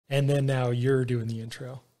and then now you're doing the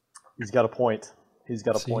intro. He's got a point. He's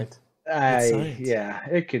got a point. Yeah,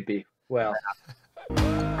 it could be. Well,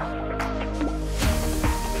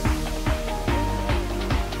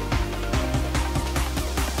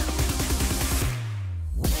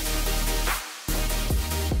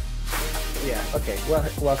 yeah, okay. Well,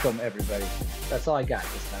 welcome everybody. That's all I got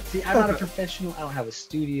this time. See, I'm not a professional. I don't have a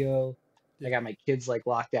studio. I got my kids like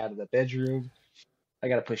locked out of the bedroom. I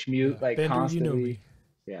got to push mute like Bender, constantly. you know me.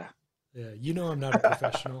 Yeah. Yeah, you know I'm not a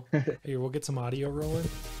professional. Here, we'll get some audio rolling.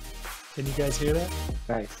 Can you guys hear that?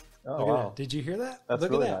 Nice. Oh, Look wow. at that. Did you hear that? That's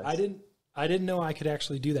Look really at that. nice. I didn't know I could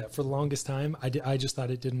actually do that for the longest time. I just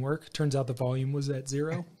thought it didn't work. Turns out the volume was at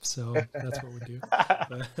 0, so that's what we do.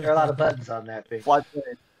 There are a lot of buttons on that thing. Fly plane.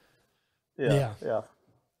 Yeah. Well,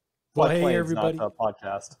 Fly hey plane's everybody. not a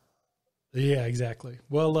podcast. Yeah, exactly.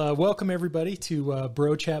 Well, welcome everybody to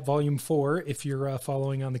Bro Chat Volume 4. If you're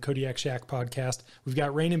following on the Kodiak Shack podcast, we've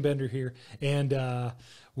got Rain and Bender here, and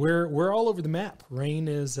we're all over the map. Rain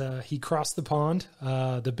is he crossed the pond,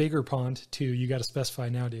 the bigger pond too. You got to specify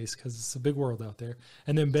nowadays because it's a big world out there.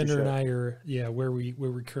 And then Bender and I are where we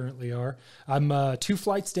currently are. I'm 2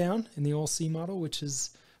 flights down in the old C model, which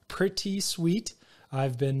is pretty sweet.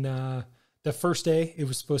 I've been. The first day, it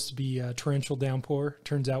was supposed to be a torrential downpour.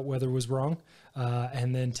 Turns out weather was wrong.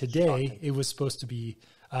 And then today, it was supposed to be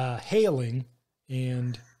hailing,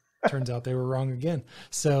 and turns out they were wrong again.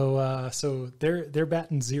 So they're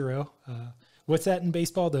batting 0. What's that in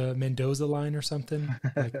baseball? The Mendoza line or something?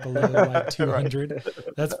 Like below like 200. Right.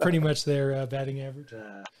 That's pretty much their batting average.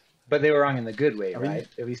 But they were wrong in the good way, right?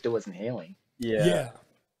 At least it wasn't hailing. Yeah,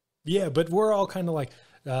 but we're all kind of like,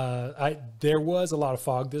 there was a lot of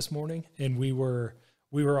fog this morning, and we were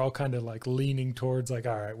all kind of like leaning towards like,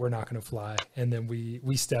 all right, we're not going to fly. And then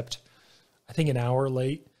we stepped, I think, an hour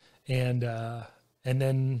late, and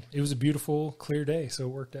then it was a beautiful, clear day, so it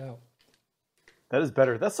worked out. That is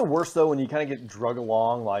better. That's the worst though, when you kind of get drug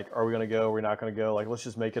along. Like, are we going to go? Are we not going to go? Like, let's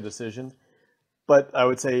just make a decision. But I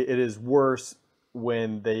would say it is worse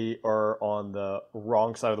when they are on the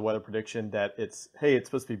wrong side of the weather prediction, that it's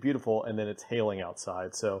supposed to be beautiful, and then it's hailing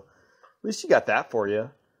outside. So at least you got that for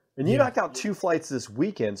you. And you knocked out 2 flights this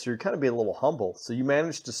weekend, so you're kind of being a little humble. So you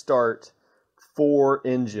managed to start 4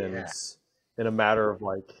 engines in a matter of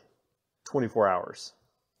like 24 hours.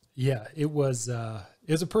 Yeah, it was a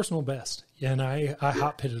personal best, and I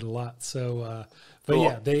hot pitted a lot. So, but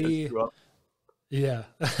cool. Yeah,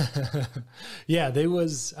 they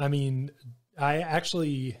was. I mean, I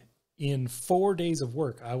actually, in 4 days of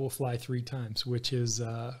work, I will fly 3 times, which is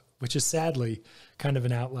sadly kind of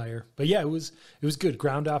an outlier. But yeah, it was good.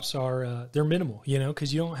 Ground ops are they're minimal,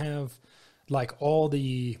 because you don't have like all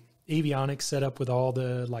the avionics set up with all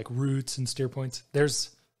the like routes and steer points.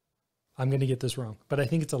 I'm going to get this wrong, but I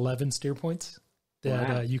think it's 11 steer points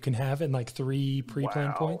that you can have, and like 3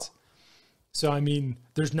 pre-planned points. So I mean,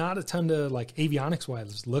 there's not a ton to like avionics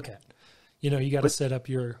wise look at. You got to set up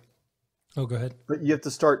your. Oh, go ahead. But you have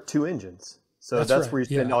to start 2 engines. So that's right. where you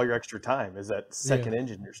spend all your extra time, is that second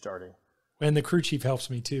engine you're starting. And the crew chief helps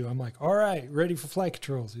me too. I'm like, all right, ready for flight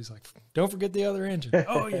controls. He's like, don't forget the other engine.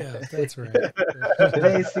 Oh yeah, that's right.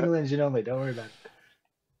 Today's single engine only. Don't worry about it.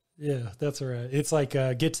 Yeah, that's all right. It's like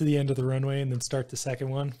get to the end of the runway and then start the second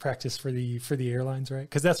one. Practice for the airlines, right?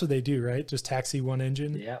 Because that's what they do, right? Just taxi 1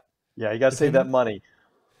 engine. Yeah. Yeah, you got to save that money.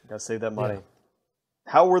 Yeah.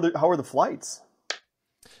 How were the flights?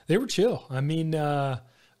 They were chill. I mean, I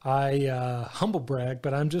humble brag,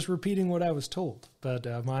 but I'm just repeating what I was told. But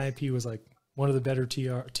my IP was like one of the better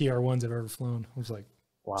TR1s I've ever flown. I was like,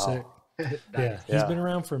 wow. Sick. Yeah, he's been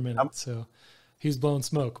around for a minute, so he was blowing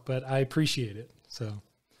smoke, but I appreciate it. So,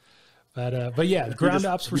 but yeah, the ground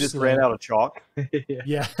ops were. You just ran out of chalk.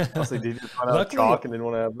 Yeah. Honestly, did you just run out of chalk and didn't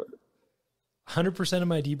want to have? 100% of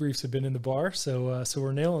my debriefs have been in the bar, so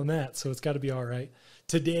we're nailing that. So it's got to be all right.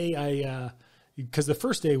 Today, because the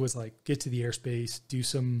first day was like get to the airspace, do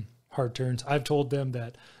some hard turns. I've told them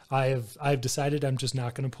that I've decided I'm just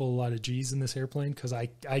not going to pull a lot of G's in this airplane, because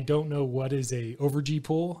I don't know what is a over G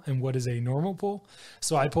pull and what is a normal pull.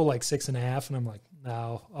 So I pull like 6.5, and I'm like,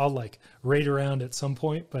 no, I'll like rate around at some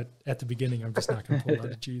point, but at the beginning I'm just not going to pull a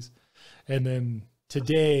lot of G's. And then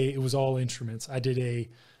today it was all instruments. I did a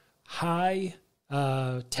high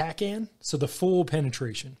TACAN, so the full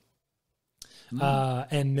penetration,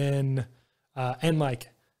 and then and like.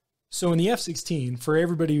 So in the F-16, for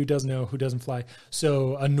everybody who doesn't know, who doesn't fly,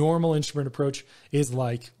 so a normal instrument approach is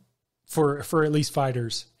like, for at least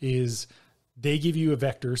fighters, is they give you a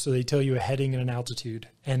vector, so they tell you a heading and an altitude,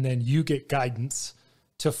 and then you get guidance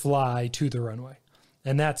to fly to the runway.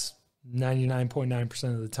 And that's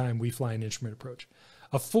 99.9% of the time we fly an instrument approach.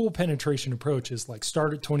 a full penetration approach is like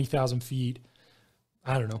start at 20,000 feet.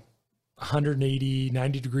 I don't know, 180,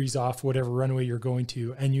 90 degrees off whatever runway you're going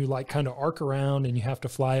to. And you like kind of arc around and you have to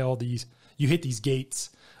fly all these, you hit these gates,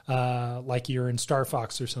 like you're in Star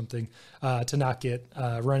Fox or something, to not get,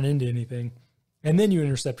 run into anything. And then you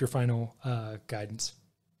intercept your final, guidance.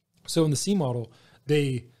 So in the C model,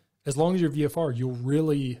 as long as you're VFR, you'll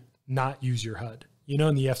really not use your HUD. You know,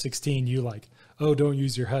 in the F-16, you like, oh, don't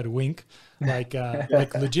use your HUD, wink. Like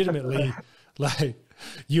legitimately, like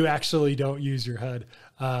you actually don't use your HUD.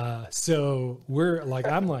 So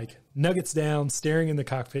I'm like nuggets down, staring in the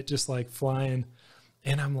cockpit, just like flying.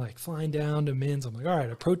 And I'm like flying down to mins. I'm like, all right,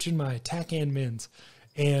 approaching my TACAN mins.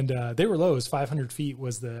 And they were low. It was 500 feet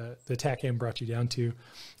was the TACAN brought you down to.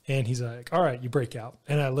 And he's like, all right, you break out.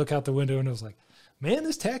 And I look out the window and I was like, man,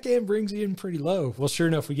 this TACAN brings you in pretty low. Well, sure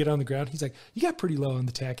enough, we get on the ground. He's like, you got pretty low on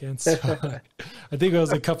the TACAN. So I think I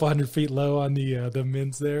was a couple hundred feet low on the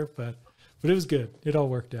mins there, but it was good. It all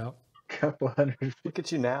worked out. Couple hundred feet. Look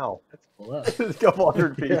at you now. That's full up. A couple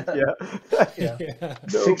hundred feet. Yeah. Yeah.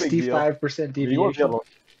 No big deal. 65% deviation.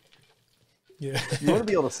 You want to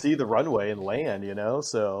be able to see the runway and land, you know?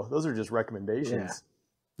 So those are just recommendations.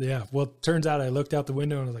 Yeah. Well, it turns out I looked out the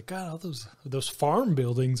window and I was like, God, all those farm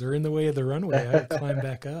buildings are in the way of the runway. I had to climb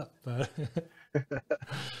back up. But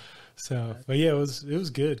yeah, it was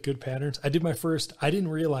good. Good patterns. I didn't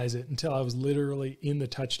realize it until I was literally in the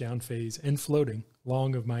touchdown phase and floating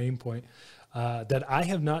long of my aim point, that I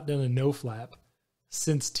have not done a no flap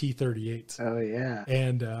since T-38s. Oh yeah.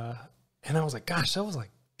 And I was like, gosh, that was like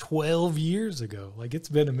 12 years ago. Like it's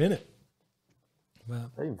been a minute.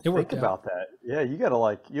 Well, I didn't think about that. Yeah, you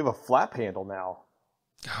have a flap handle now.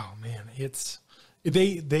 Oh man,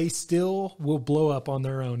 they still will blow up on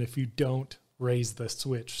their own if you don't raise the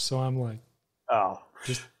switch. So I'm like,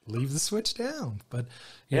 just leave the switch down. But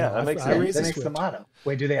that makes sense. That makes the motto.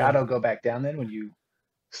 Wait, do they auto go back down then when you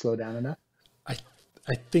slow down enough?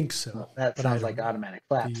 I think so. Well, that sounds like automatic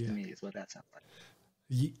flaps to me. Is what that sounds like.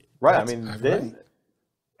 Right. I mean, then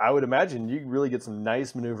I would imagine you really get some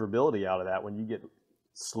nice maneuverability out of that when you get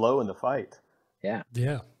slow in the fight. Yeah.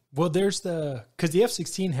 Yeah. Well, because the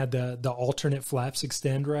F-16 had the alternate flaps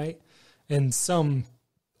extend, right? And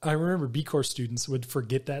I remember B Corps students would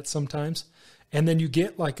forget that sometimes. And then you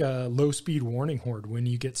get like a low speed warning horde when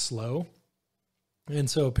you get slow. And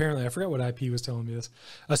so apparently, I forgot what IP was telling me this.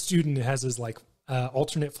 A student has his like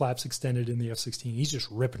alternate flaps extended in the F-16. He's just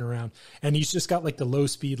ripping around, and he's just got like the low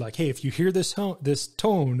speed. Like, hey, if you hear this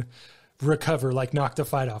tone, recover, like knock the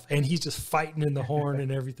fight off. And he's just fighting in the horn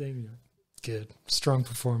and everything. Good, strong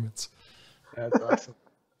performance. That's awesome.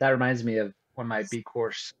 That reminds me of one of my B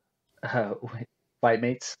course fight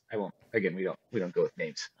mates. We don't go with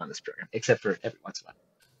names on this program, except for every once in a while.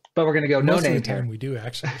 But we're gonna go no name time here. We do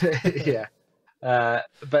actually. Yeah.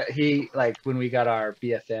 But he, like, when we got our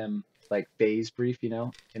BFM like phase brief,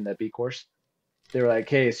 in the B course, they were like,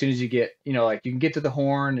 hey, as soon as you get, like you can get to the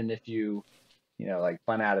horn, and if you, like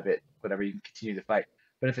fun out of it, whatever, you can continue the fight.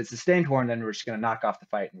 But if it's sustained horn, then we're just gonna knock off the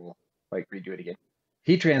fight and we'll like redo it again.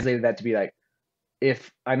 He translated that to be like,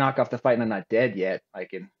 if I knock off the fight and I'm not dead yet,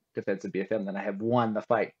 like in defensive BFM, then I have won the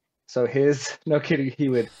fight. So no kidding, he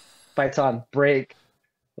would fights on, break,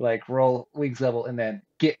 like roll wings level, and then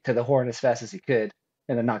get to the horn as fast as he could,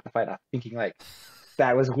 and then knock the fight off, thinking like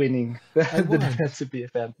that was winning the defensive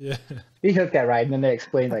BFM. Yeah. He hooked that ride, and then they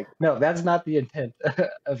explained like, no, that's not the intent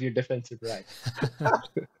of your defensive ride.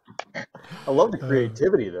 I love the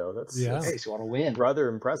creativity though. That's hey, so you want to win. Rather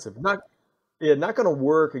impressive. Not going to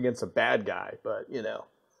work against a bad guy, but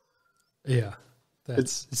Yeah,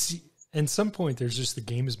 and some point there's just the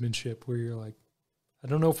gamesmanship where you're like, I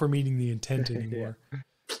don't know if we're meeting the intent anymore.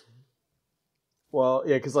 Well,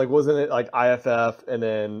 yeah, because like wasn't it like IFF and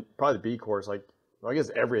then probably the B course? Like, I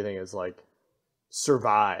guess everything is like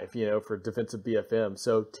survive, for defensive BFM.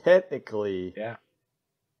 So technically,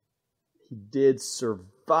 he did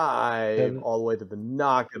survive all the way to the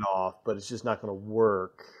knocking off, but it's just not going to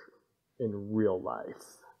work in real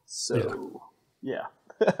life. So yeah.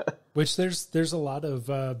 Which there's a lot of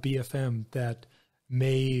BFM that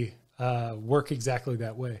may work exactly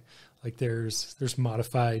that way. Like there's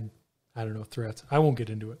modified, I don't know, threats. I won't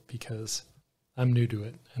get into it because I'm new to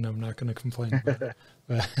it and I'm not going to complain about it.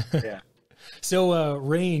 But Yeah. So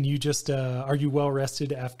Rain, you just are you well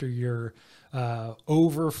rested after your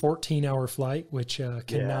over 14-hour flight, which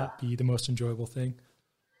cannot be the most enjoyable thing?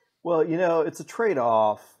 Well, it's a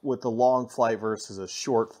trade-off with the long flight versus a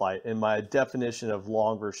short flight. And my definition of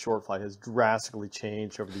long versus short flight has drastically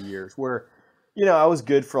changed over the years where, I was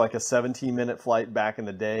good for like a 17-minute flight back in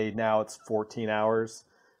the day. Now it's 14 hours.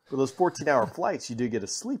 For those 14-hour flights, you do get to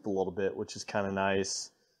sleep a little bit, which is kind of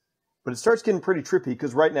nice. But it starts getting pretty trippy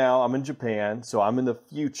because right now I'm in Japan, so I'm in the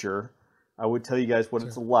future. I would tell you guys what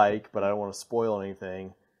it's like, but I don't want to spoil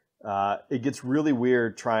anything. It gets really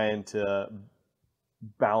weird trying to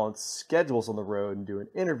balance schedules on the road and doing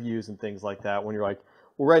interviews and things like that when you're like,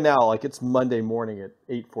 well, right now, like it's Monday morning at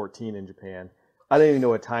 8:14 in Japan. I don't even know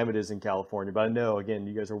what time it is in California, but I know, again,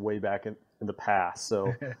 you guys are way back in the past.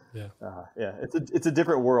 So, it's a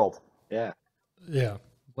different world. Yeah. Yeah.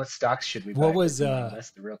 What stocks should we buy? What was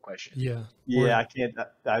that's the real question. Yeah. I can't.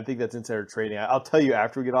 I think that's insider trading. I'll tell you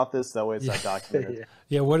after we get off this. That way, it's not documented.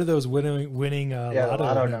 Yeah. What are those winning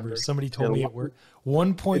lotto numbers? Somebody told me at work.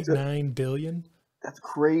 1.9 billion. That's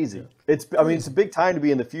crazy. It's a big time to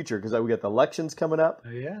be in the future because we got the elections coming up.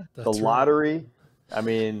 Yeah. The lottery. Right. I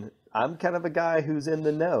mean, I'm kind of a guy who's in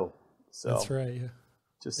the know. So that's right. Yeah.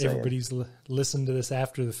 Just saying. Everybody's listened to this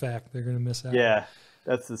after the fact. They're going to miss out. Yeah.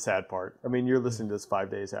 That's the sad part. I mean, you're listening to this 5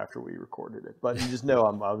 days after we recorded it, but you just know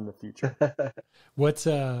I'm in the future. What's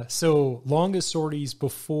so longest sorties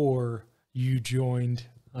before you joined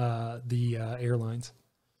the airlines?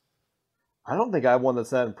 I don't think I have one that's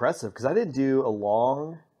that impressive because I didn't do a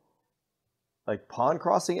long, like pond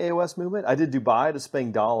crossing AOS movement. I did Dubai to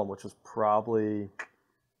Spangdahlem, which was probably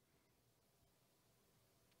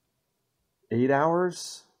 8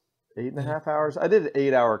 hours. 8.5 hours. I did an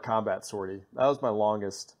 8-hour combat sortie. That was my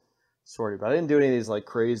longest sortie, but I didn't do any of these like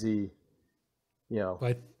crazy,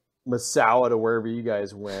 Massawa to wherever you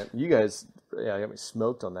guys went. You guys, got me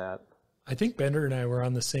smoked on that. I think Bender and I were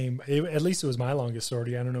on the same. At least it was my longest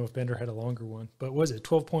sortie. I don't know if Bender had a longer one, but was it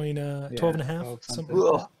 12 and a half? Something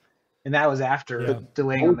like that. And that was after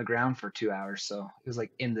delaying on the ground for 2 hours. So it was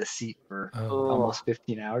like in the seat for almost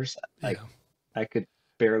 15 hours. Like I could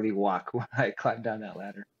barely walk when I climbed down that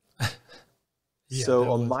ladder.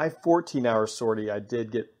 So on my 14-hour sortie, I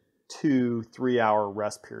did get 2 3-hour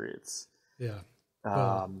rest periods. Yeah.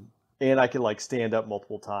 And I could like stand up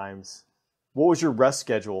multiple times. What was your rest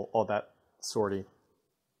schedule on that sortie?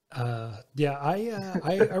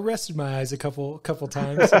 I rested my eyes a couple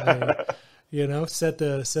times. I, set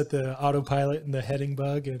the autopilot and the heading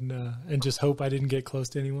bug and just hope I didn't get close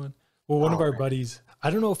to anyone. Well, one of our buddies, I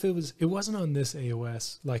don't know if it wasn't on this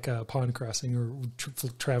AOS, like a pond crossing or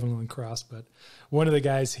traveling across, but one of the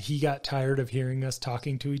guys, he got tired of hearing us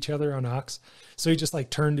talking to each other on Ox. So he just like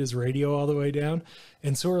turned his radio all the way down.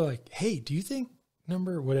 And so we're like, hey, do you think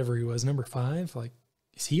number 5, like,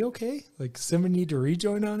 is he okay? Like, somebody need to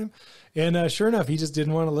rejoin on him? And sure enough, he just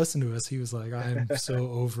didn't want to listen to us. He was like, I'm so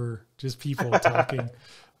over just people talking.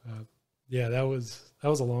 That was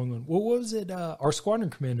a long one. What was it? Our squadron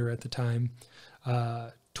commander at the time,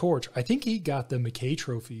 Torch, I think he got the McKay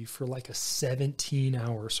trophy for like a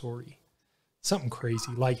 17-hour sortie. Something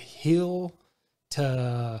crazy. Like Hill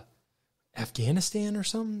to Afghanistan or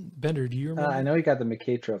something? Bender, do you remember? I know he got the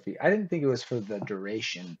McKay trophy. I didn't think it was for the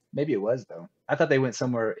duration. Maybe it was, though. I thought they went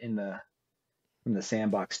somewhere from the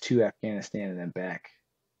sandbox to Afghanistan and then back.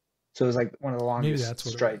 So it was like one of the longest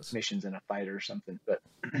strike missions in a fighter or something. But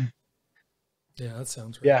yeah, that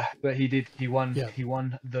sounds right. Yeah, but he did. He won. Yeah. He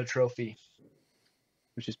won the trophy,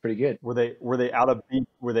 which is pretty good. Were they out of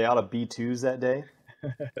B2s that day?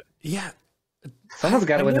 Yeah. Someone's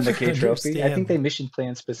got to win the McKay trophy. I think they mission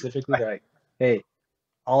planned specifically. They're like, hey,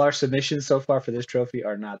 all our submissions so far for this trophy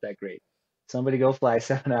are not that great. Somebody go fly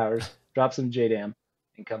 7 hours, drop some JDAM,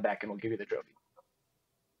 and come back, and we'll give you the trophy.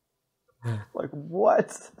 Yeah. Like,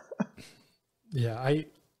 what? Yeah, I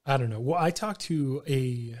don't know. Well, I talked to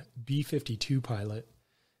a B-52 pilot,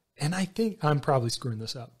 and I think I'm probably screwing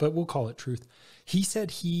this up, but we'll call it truth. He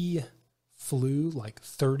said he flew like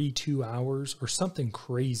 32 hours or something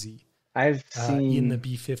crazy. I've seen in the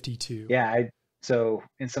B-52. Yeah, so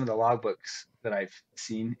in some of the logbooks that I've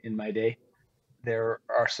seen in my day, there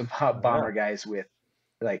are some hot bomber guys with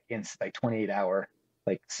like 28-hour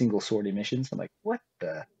like single sortie missions. I'm like, what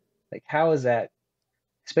the? Like, how is that?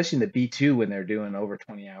 Especially in the B2 when they're doing over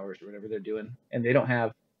 20 hours or whatever they're doing, and they don't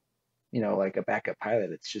have, like a backup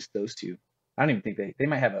pilot. It's just those two. I don't even think they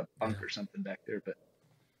might have a bunk or something back there, but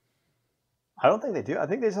I don't think they do. I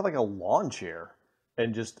think they just have like a lawn chair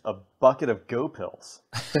and just a bucket of Go pills.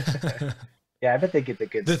 Yeah, I bet they get the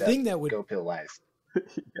good stuff. The thing that would Go pill wise.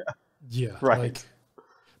 Yeah, right. Like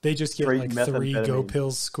they just get like 3 Go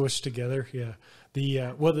pills squished together. Yeah.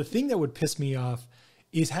 The thing that would piss me off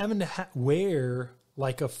is having to wear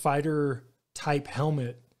like a fighter type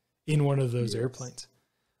helmet in one of those airplanes.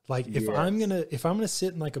 Like if I'm gonna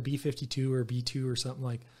sit in like a B-52 or B-2 or something,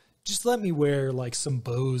 like just let me wear like some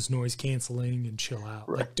Bose noise canceling and chill out.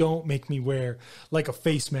 Right. Like, don't make me wear like a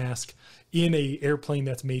face mask in a airplane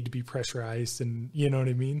that's made to be pressurized. And you know what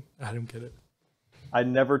I mean? I don't get it. I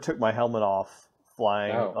never took my helmet off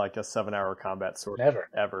flying No. like a 7-hour combat sortie. Never.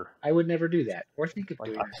 Ever. I would never do that or think of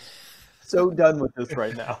doing that. So done with this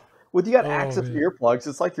right now. When you got Oh, access to man. earplugs,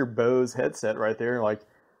 it's like your Bose headset right there. You're like,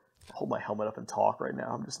 hold my helmet up and talk right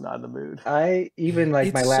now. I'm just not in the mood. I even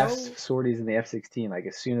like my It's last so- sorties in the F-16. Like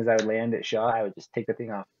as soon as I would land at Shaw, I would just take the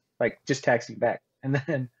thing off, like just taxi back. And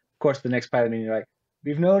then, of course, the next pilot meeting, you're like,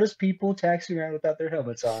 we've noticed people taxiing around without their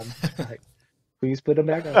helmets on. Like, please put them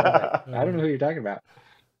back on. I'm like, I don't know who you're talking about.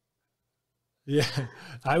 Yeah,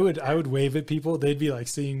 I would wave at people. They'd be like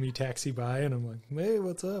seeing me taxi by, and I'm like, "Hey,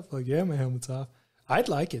 what's up?" Like, yeah, my helmet's off. I'd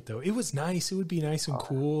like it though. It was nice. It would be nice and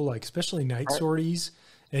cool, like especially night sorties,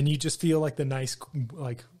 and you just feel like the nice,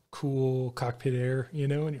 like cool cockpit air, you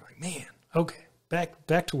know. And you're like, man, okay,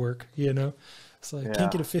 back to work, you know. It's like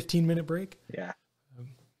can't get a 15-minute break, Yeah.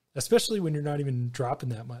 especially when you're not even dropping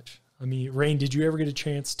that much. I mean, Rain, did you ever get a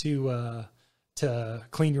chance to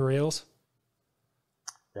clean your rails?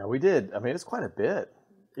 Yeah, we did. I mean, it's quite a bit.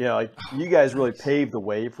 You know, like you guys really paved the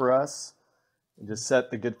way for us and just set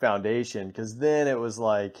the good foundation. Because then it was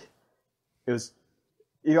like, you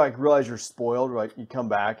like realize you're spoiled. Like you come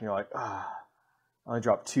back and you're like, I only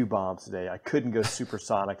dropped 2 bombs today. I couldn't go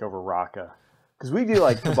supersonic over Raqqa. Because we do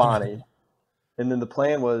like Kobani. And then the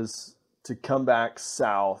plan was to come back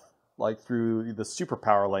south, like through the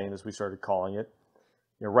superpower lane, as we started calling it,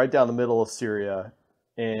 you know, right down the middle of Syria.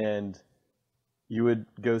 And you would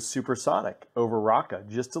go supersonic over Raqqa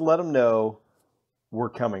just to let them know we're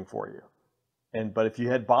coming for you. But if you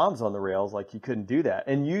had bombs on the rails, like you couldn't do that.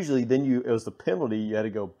 And usually then it was the penalty. You had to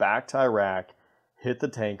go back to Iraq, hit the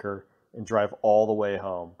tanker, and drive all the way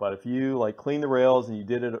home. But if you like clean the rails and you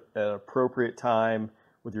did it at an appropriate time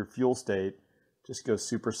with your fuel state, just go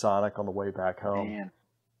supersonic on the way back home. Man.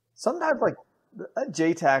 Sometimes like that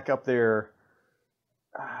JTAC up there,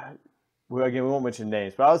 well, again, we won't mention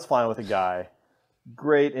names, but I was flying with a guy.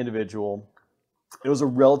 Great individual. It was a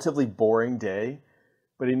relatively boring day,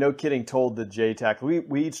 but he, no kidding, told the JTAC,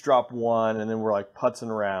 we each dropped one, and then we're like putzing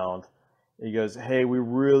around. And he goes, hey, we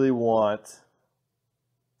really want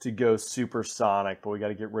to go supersonic, but we got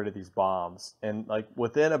to get rid of these bombs. And like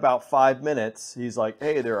within about 5 minutes, he's like,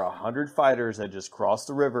 hey, there are 100 fighters that just crossed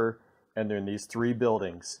the river, and they're in these 3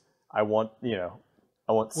 buildings. I want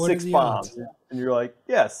 6 bombs. And you're like,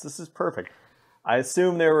 yes, this is perfect. I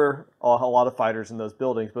assume there were a lot of fighters in those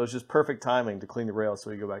buildings, but it was just perfect timing to clean the rails so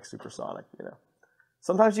we go back supersonic. You know,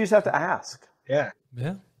 sometimes you just have to ask. Yeah.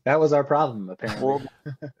 Yeah, That was our problem, apparently. Well,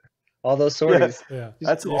 All those sorties. yeah.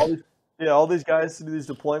 that's all these guys do these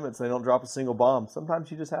deployments. They don't drop a single bomb. Sometimes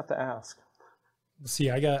you just have to ask. See,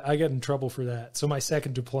 I got in trouble for that. So my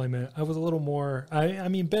second deployment, I was a little more. I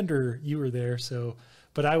mean, Bender, you were there, so.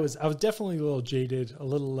 But I was definitely a little jaded, a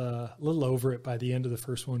little over it by the end of the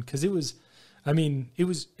first one because it was. I mean, it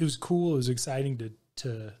was cool. It was exciting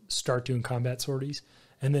to start doing combat sorties,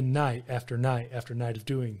 and then night after night after night of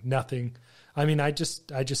doing nothing. I mean, I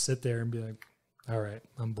just sit there and be like, all right,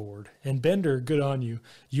 I'm bored. And Bender, good on you.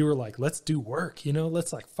 You were like, let's do work, you know,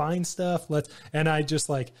 let's like find stuff. And I just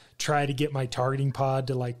like try to get my targeting pod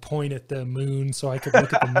to like point at the moon so I could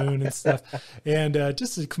look at the moon and stuff. And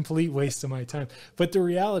just a complete waste of my time. But the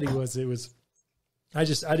reality was I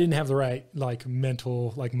didn't have the right like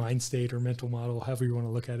mental, like mind state or mental model, however you want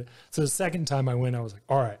to look at it. So the second time I went, I was like,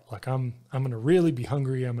 all right, like I'm going to really be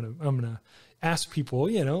hungry. I'm going to ask people,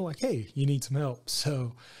 you know, like, hey, you need some help.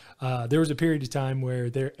 So there was a period of time where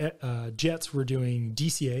their jets were doing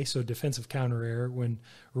DCA, so defensive counter air, when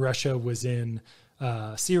Russia was in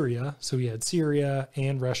Syria. So we had Syria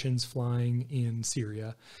and Russians flying in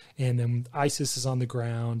Syria, and then ISIS is on the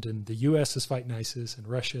ground, and the U.S. is fighting ISIS, and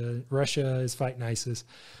Russia is fighting ISIS.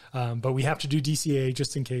 But we have to do DCA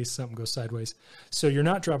just in case something goes sideways. So you're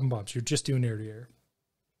not dropping bombs; you're just doing air to air.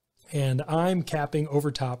 And I'm capping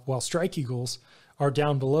over top while Strike Eagles are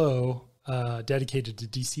down below, dedicated to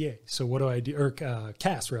DCA. So what do I do? Or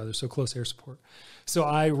CAS rather, so close air support. So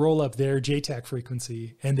I roll up their JTAC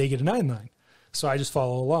frequency and they get a 9-line. So I just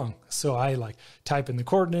follow along. So I like type in the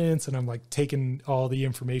coordinates and I'm like taking all the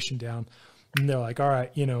information down. And they're like, all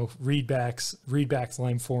right, you know, readbacks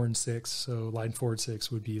line 4 and 6. So line 4 and 6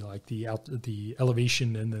 would be like the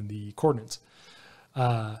elevation and then the coordinates.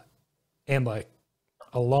 And like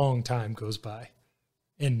a long time goes by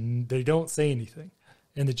and they don't say anything.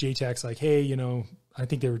 And the JTAC's like, hey, you know, I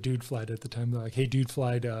think they were Dude Flight at the time. They're like, hey, Dude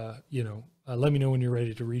Flight, you know, let me know when you're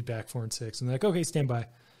ready to read back 4 and 6. And they're like, okay, stand by.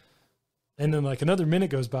 And then like another minute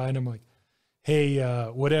goes by and I'm like, hey,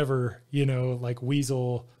 whatever, you know, like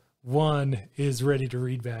Weasel one is ready to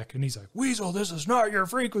read back, and he's like, "Weasel, this is not your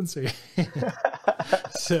frequency."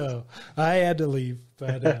 So I had to leave,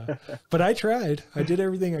 but I tried. I did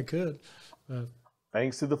everything I could.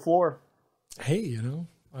 Thanks to the floor. Hey,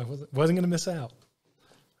 I wasn't going to miss out.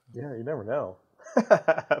 Yeah, you never know.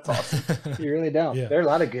 That's awesome. You really don't. Yeah. There are a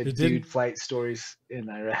lot of good It dude didn't- flight stories in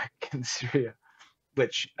Iraq and Syria,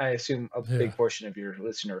 which I assume a big Yeah. portion of your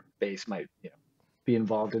listener base might be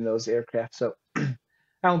involved in those aircraft. So I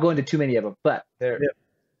won't go into too many of them, but there, Yep.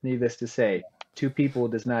 needless to say, 2 people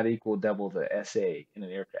does not equal double the SA in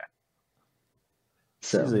an aircraft. It's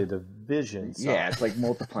So usually a division. yeah, it's like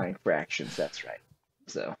multiplying fractions. That's right.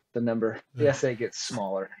 So the Yeah. SA gets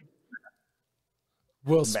smaller.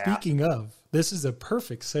 Well, Math. speaking of, this is a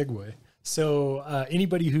perfect segue. So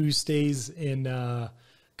anybody who stays in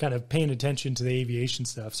kind of paying attention to the aviation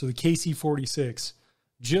stuff, so the KC-46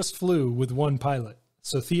 just flew with one pilot.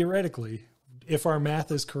 So theoretically, if our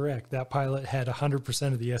math is correct, that pilot had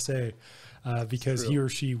 100% of the SA because he or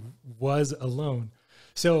she was alone.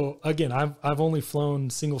 So again, I've only flown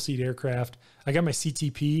single seat aircraft. I got my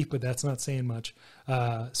CTP, but that's not saying much.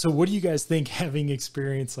 So what do you guys think, having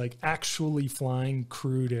experience like actually flying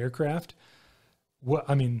crewed aircraft? What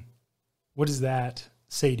does that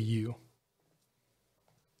say to you?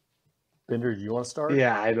 Bender, do you want to start?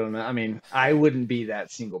 Yeah, I don't know. I mean, I wouldn't be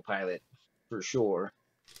that single pilot for sure.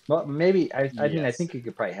 Well, maybe I mean, I Yes. think you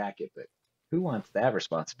could probably hack it, but who wants that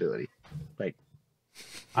responsibility? Like,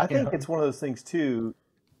 I think it's one of those things too.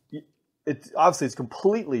 It's obviously it's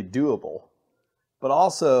completely doable, but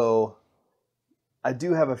also I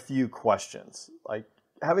do have a few questions. Like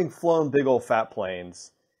having flown big old fat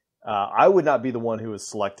planes, I would not be the one who was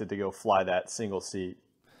selected to go fly that single seat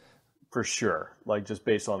for sure. Like just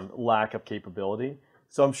based on lack of capability.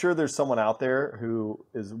 So I'm sure there's someone out there who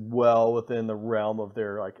is well within the realm of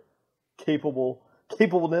their like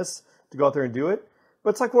capableness to go out there and do it. But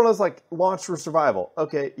it's like one of those like launch for survival.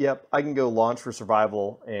 Okay, yep, I can go launch for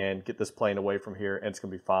survival and get this plane away from here, and it's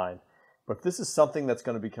gonna be fine. But if this is something that's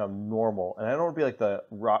gonna become normal, and I don't want to be like the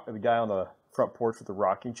guy on the front porch with the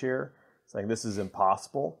rocking chair saying this is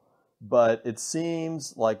impossible, but it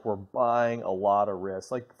seems like we're buying a lot of risk.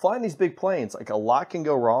 Like flying these big planes, like a lot can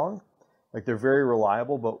go wrong. Like they're very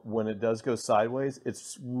reliable, but when it does go sideways,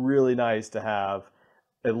 it's really nice to have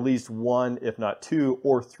at least one, if not 2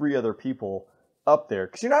 or 3 other people up there,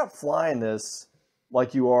 because you're not flying this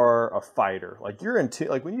like you are a fighter. Like you're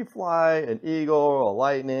like when you fly an Eagle, a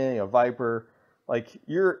Lightning, a Viper, like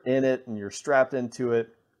you're in it and you're strapped into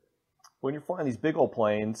it. When you're flying these big old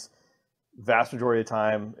planes, vast majority of the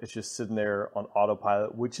time it's just sitting there on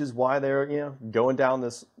autopilot, which is why they're going down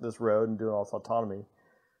this road and doing all this autonomy.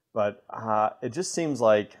 But it just seems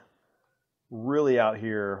like really out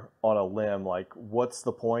here on a limb. Like, what's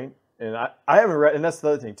the point? And I haven't read, and that's the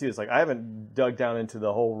other thing too. Is like I haven't dug down into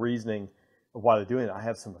the whole reasoning of why they're doing it. I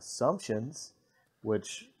have some assumptions,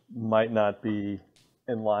 which might not be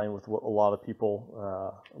in line with what a lot of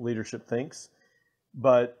people leadership thinks.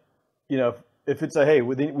 But if it's hey,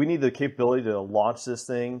 we need the capability to launch this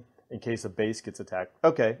thing in case a base gets attacked.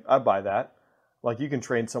 Okay, I buy that. Like you can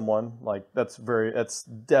train someone. Like that's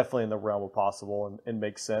definitely in the realm of possible and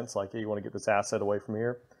makes sense. Like, hey, you want to get this asset away from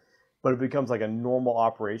here. But it becomes like a normal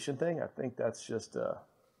operation thing. I think that's just a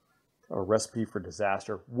recipe for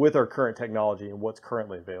disaster with our current technology and what's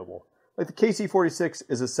currently available. Like the KC-46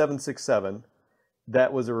 is a 767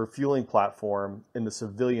 that was a refueling platform in the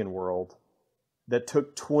civilian world that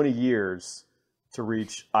took 20 years to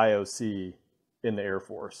reach IOC in the Air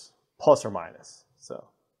Force, plus or minus. So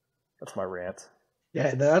that's my rant.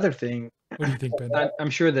 yeah, the other thing, What do you think, Ben? I'm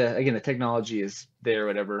sure the technology is there,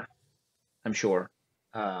 whatever. I'm sure,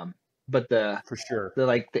 but For sure.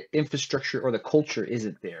 the infrastructure or the culture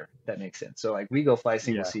isn't there. If that makes sense. So like we go fly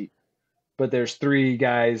single seat, but there's 3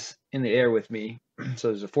 guys in the air with me. So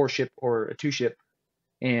there's a 4-ship or a 2-ship,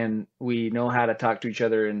 and we know how to talk to each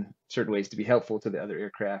other in certain ways to be helpful to the other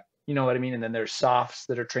aircraft. You know what I mean? And then there's softs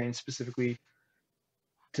that are trained specifically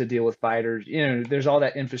to deal with fighters. There's all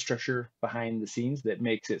that infrastructure behind the scenes that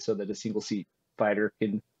makes it so that a single seat fighter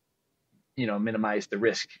can, minimize the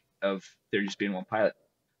risk of there just being one pilot.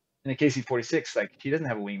 In the KC-46, like he doesn't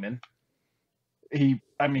have a wingman. I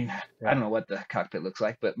don't know what the cockpit looks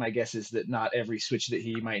like, but my guess is that not every switch that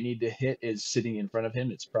he might need to hit is sitting in front of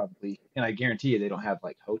him. It's probably, and I guarantee you they don't have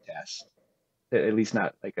like HOTAS, at least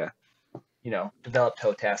not like a, developed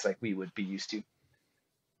HOTAS like we would be used to.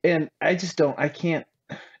 And I can't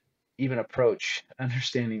even approach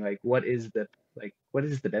understanding like what is the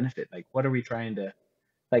benefit? Like what are we trying to,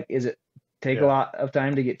 like, is it take a lot of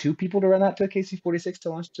time to get 2 people to run out to a KC-46 to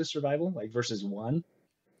launch to survival, like versus 1?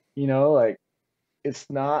 Like it's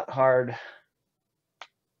not hard.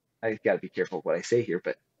 I got to be careful what I say here,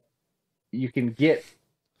 but you can get,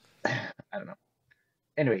 I don't know.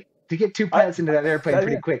 Anyway, to get two pilots into that airplane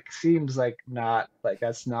pretty quick seems like not like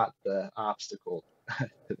that's not the obstacle to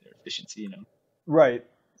their efficiency, Right.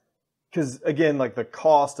 Because again, like the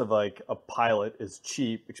cost of like a pilot is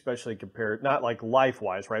cheap, especially compared, not like life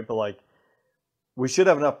wise, right? But like we should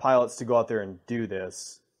have enough pilots to go out there and do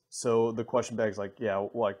this. So the question begs, like, yeah,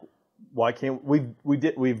 like why can't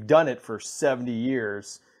we've done it for 70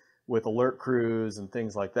 years with alert crews and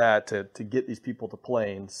things like that to get these people to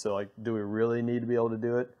planes. So like, do we really need to be able to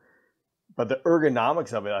do it? But the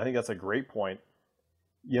ergonomics of it, I think that's a great point.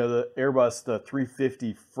 The Airbus, the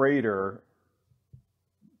 350 freighter,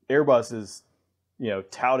 Airbus is,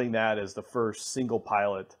 touting that as the first single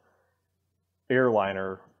pilot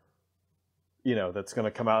airliner, that's going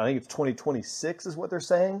to come out. I think it's 2026 is what they're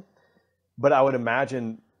saying. But I would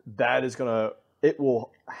imagine that it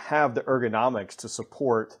will have the ergonomics to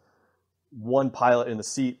support one pilot in the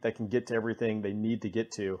seat that can get to everything they need to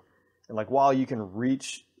get to. And like, while you can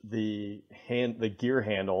reach the gear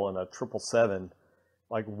handle in a 777,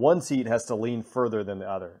 like one seat has to lean further than the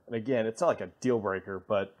other. And again, it's not like a deal breaker,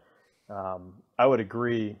 but I would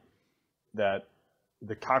agree that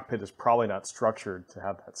the cockpit is probably not structured to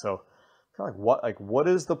have that. So kind of what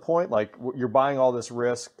is the point? Like, you're buying all this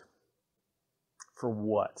risk for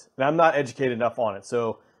what? And I'm not educated enough on it.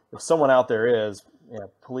 So if someone out there is,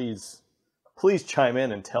 please chime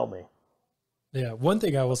in and tell me. Yeah. One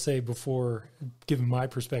thing I will say before giving my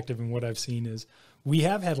perspective and what I've seen is we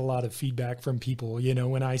have had a lot of feedback from people,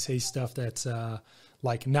 when I say stuff that's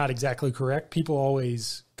like not exactly correct, people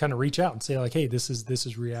always kind of reach out and say like, hey, this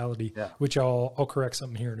is reality, which I'll correct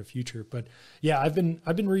something here in the future. But yeah, I've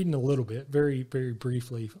been reading a little bit, very, very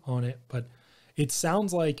briefly on it, but it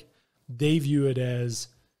sounds like they view it as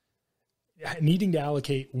needing to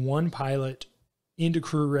allocate one pilot into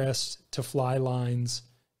crew rest to fly lines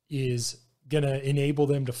is going to enable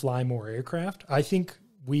them to fly more aircraft. I think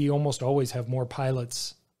we almost always have more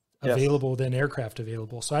pilots available than aircraft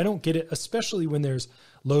available. So I don't get it, especially when there's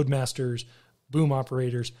load masters, boom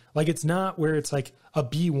operators. Like, it's not where it's like a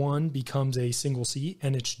B1 becomes a single seat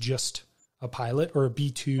and it's just a pilot, or a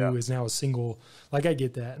B2 is now a single. Like, I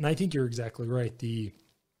get that. And I think you're exactly right.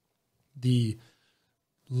 The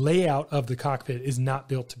layout of the cockpit is not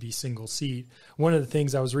built to be single seat. One of the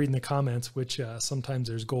things I was reading the comments, which sometimes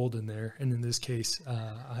there's gold in there, and in this case,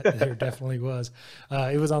 there definitely was.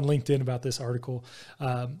 It was on LinkedIn about this article.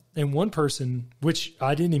 And one person, which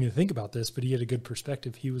I didn't even think about this, but he had a good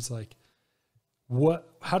perspective. He was like,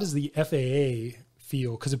 how does the FAA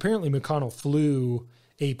feel? Because apparently McConnell flew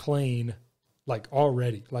a plane like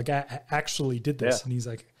already, like I actually did this. Yeah. And he's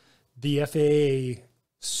like, the FAA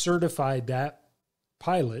certified that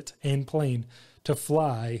pilot and plane to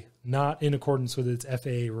fly not in accordance with its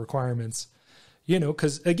FAA requirements,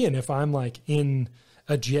 because again, if I'm like in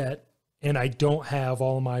a jet and I don't have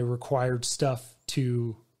all my required stuff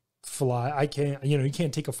to fly, I can't, you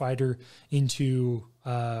can't take a fighter into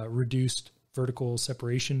reduced vertical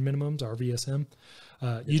separation minimums, RVSM.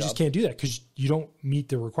 You just can't do that because you don't meet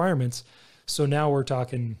the requirements. So now we're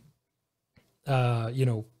talking,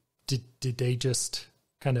 did they just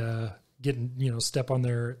kind of step on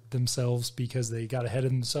themselves because they got ahead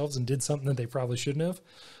of themselves and did something that they probably shouldn't have?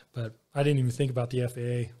 But I didn't even think about the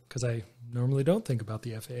FAA because I normally don't think about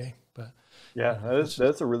the FAA. But yeah,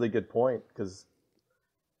 that's a really good point, because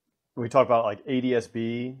we talk about like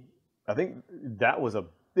ADS-B. I think that was a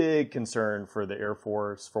big concern for the Air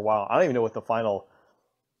Force for a while. I don't even know what the final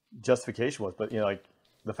justification was, but like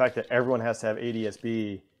the fact that everyone has to have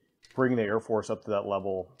ADS-B, bringing the Air Force up to that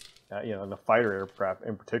level, and the fighter aircraft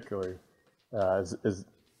in particular, is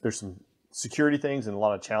there's some security things and a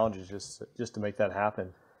lot of challenges just to make that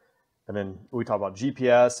happen. And then we talk about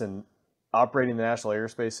GPS and operating the National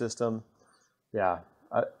Airspace System. Yeah,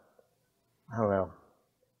 I don't know.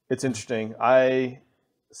 It's interesting. I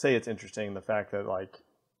say it's interesting, the fact that like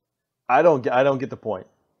I don't get the point.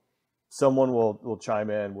 Someone will chime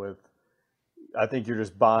in with, I think you're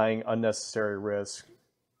just buying unnecessary risk.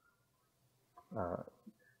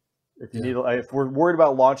 If we're worried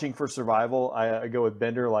about launching for survival, I go with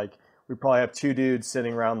Bender. Like, we probably have 2 dudes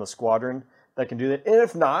sitting around the squadron that can do that. And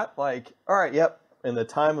if not, like, all right, yep, in the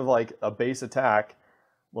time of like a base attack,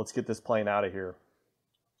 let's get this plane out of here.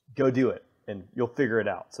 Go do it, and you'll figure it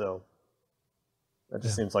out. So that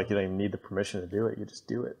just seems like you don't even need the permission to do it. You just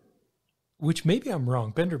do it. Which maybe I'm wrong.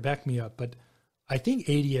 Bender, back me up. But I think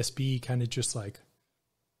ADS-B kind of just like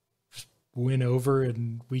went over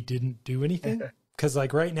and we didn't do anything. Because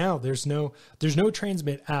like right now, there's no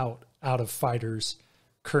transmit out of fighters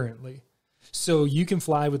currently. So you can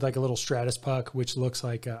fly with like a little Stratus puck, which looks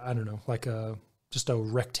like I don't know, like just a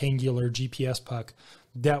rectangular GPS puck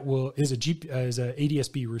that is a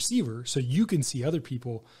ADS-B receiver, so you can see other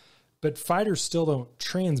people, but fighters still don't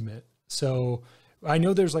transmit. So I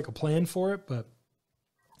know there's like a plan for it, but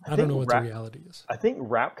I don't know what the reality is. I think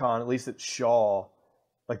RapCon, at least at Shaw,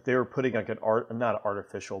 like they were putting like not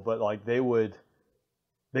artificial, but like they would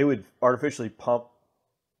artificially pump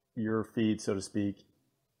your feed, so to speak,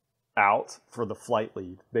 out for the flight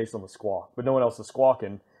lead based on the squawk, but no one else is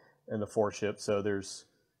squawking in the 4 ships, so there's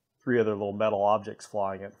 3 other little metal objects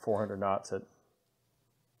flying at 400 knots that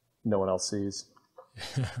no one else sees.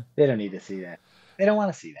 They don't need to see that. They don't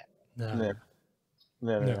want to see that.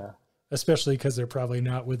 No. Especially because they're probably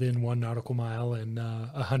not within 1 nautical mile and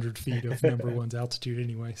 100 feet of number one's altitude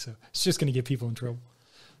anyway, so it's just going to get people in trouble.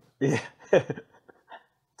 Yeah.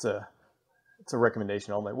 It's a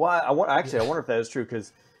recommendation only. Well, I wonder if that is true,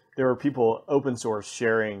 because there are people open source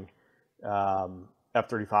sharing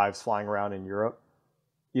F-35s flying around in Europe.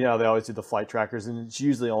 You know, they always do the flight trackers, and it's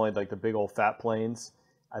usually only like the big old fat planes.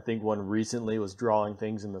 I think one recently was drawing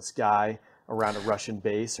things in the sky around a Russian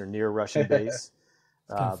base or near a Russian base.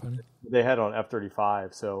 They had on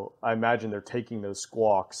F-35, so I imagine they're taking those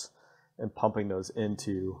squawks and pumping those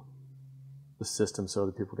into the system so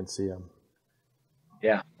that people can see them.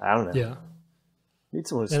 Yeah. I don't know. Yeah. Need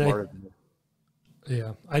someone who's smarter than me.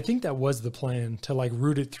 Yeah, I think that was the plan, to like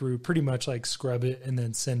route it through, pretty much like scrub it and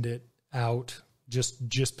then send it out,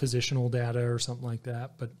 just positional data or something like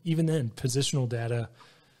that. But even then, positional data,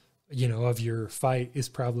 you know, of your fight is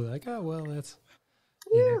probably like, oh, well, that's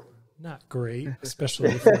not great,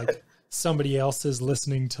 especially if like somebody else is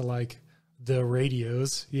listening to like the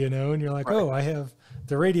radios, you know, and you're like, oh, I have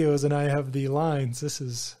the radios and I have the lines. This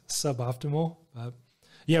is suboptimal. But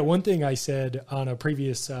yeah, one thing I said on a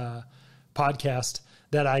previous podcast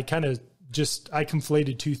that I kind of I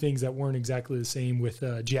conflated 2 things that weren't exactly the same with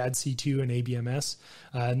JADC2 and ABMS.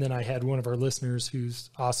 And then I had one of our listeners who's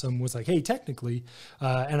awesome was like, hey, technically,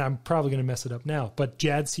 and I'm probably going to mess it up now, but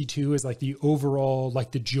JADC2 is like the overall,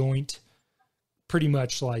 like the joint, pretty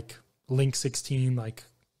much like Link 16, like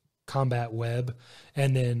combat web.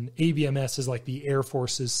 And then ABMS is like the Air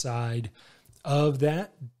Force's side of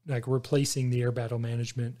that, like replacing the air battle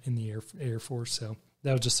management in the Air Force. So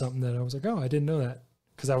that was just something that I was like, oh, I didn't know that.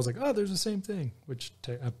 Because I was like, oh, there's the same thing, which,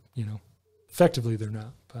 you know, effectively they're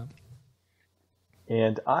not. But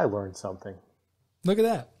And I learned something. Look at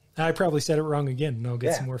that. I probably said it wrong again, and I'll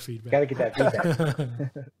get some more feedback. Got to get that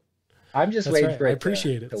feedback. I'm just waiting for it. I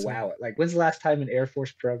appreciate it. To wow it. Like, when's the last time an Air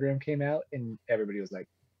Force program came out and everybody was like,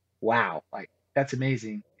 wow, like, that's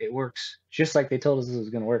amazing. It works just like they told us it was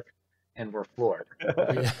going to work. And we're floored.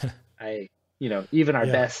 Even our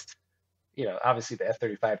best, obviously the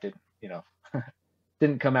F-35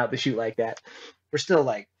 didn't come out the chute like that. We're still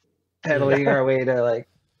like pedaling our way to like,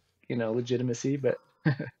 legitimacy, but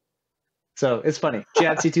so it's funny.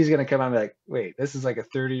 JADC2 is going to come out and be like, wait, this is like a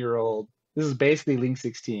 30-year-old, this is basically Link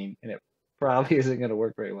 16 and it probably isn't going to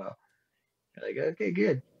work very well. You're like, okay,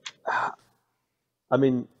 good. I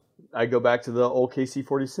mean, I go back to the old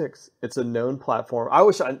KC-46. It's a known platform. I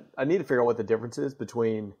need to figure out what the difference is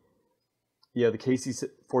between, the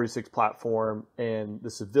KC-46 platform and the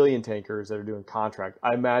civilian tankers that are doing contract.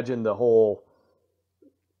 I imagine the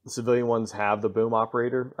civilian ones have the boom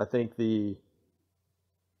operator. I think in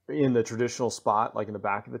the traditional spot, like in the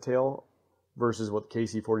back of the tail, versus what the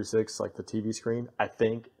KC-46, like the TV screen. I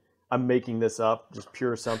think I'm making this up, just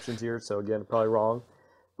pure assumptions here. So again, probably wrong.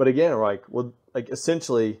 But again,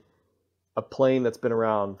 essentially a plane that's been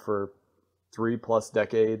around for 3+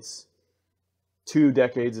 decades, 2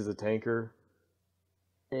 decades as a tanker,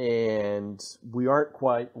 and we aren't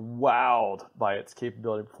quite wowed by its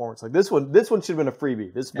capability and performance. Like this one should have been a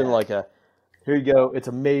freebie. This has been like here you go. It's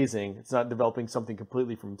amazing. It's not developing something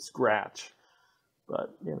completely from scratch,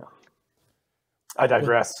 but I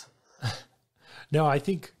digress. No, I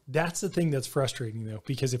think that's the thing that's frustrating though,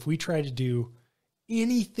 because if we try to do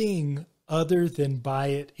anything other than buy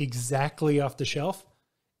it exactly off the shelf,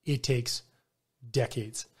 it takes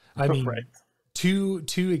decades. I mean, right. Two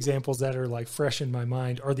examples that are like fresh in my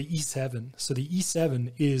mind are the E7. So the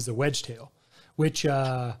E7 is the wedge tail, which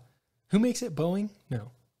who makes it? Boeing?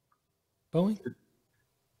 No. Boeing?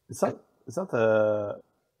 Is it a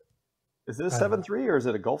 7.3 or is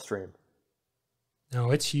it a Gulfstream?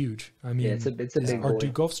 No, it's huge. I mean, it's a big boy. Do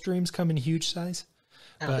Gulfstreams come in huge size?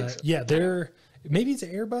 So. Yeah, maybe it's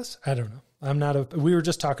an Airbus. I don't know. We were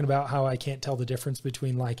just talking about how I can't tell the difference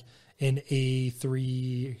between like an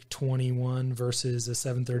A321 versus a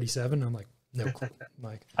 737. I'm like, no clue.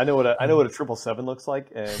 Like, I know what a 777 looks like,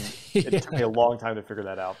 and it yeah. took me a long time to figure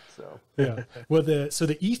that out. So Yeah. Well, the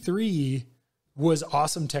E3 was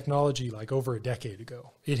awesome technology like over a decade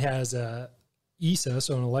ago. It has a ESA,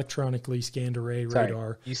 so an electronically scanned array Sorry,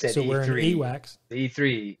 radar. you said so we're an E3. AWACS. The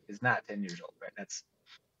E3 is not 10 years old, right? That's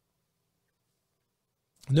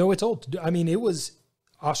No, it's old. I mean, it was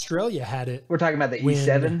Australia had it. we're talking about the When-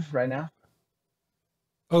 E7 right now.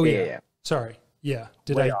 Oh Yeah, yeah. yeah. Sorry. Yeah.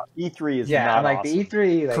 Did Way I? off. E3 is Yeah, not I'm like awesome. the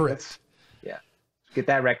E3. Like, Correct. let's, get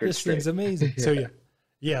that record This straight. thing's amazing. So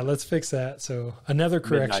yeah, let's fix that. So another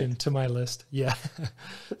correction Midnight. to my list. Yeah,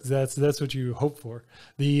 that's what you hope for.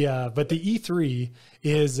 But the E3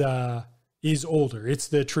 is older. It's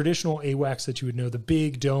the traditional AWACS that you would know, the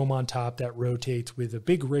big dome on top that rotates with a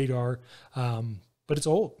big radar. But it's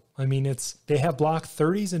old. I mean, they have block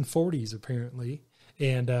 30s and 40s apparently,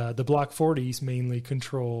 and the block 40s mainly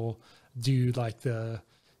do like the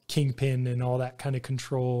kingpin and all that kind of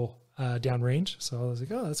control downrange. So I was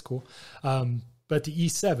like, oh, that's cool. But the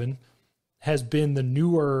E7 has been the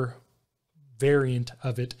newer variant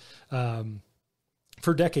of it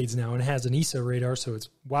for decades now, and it has an ESA radar, so it's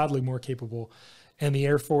wildly more capable. And the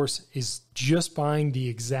Air Force is just buying the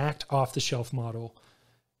exact off-the-shelf model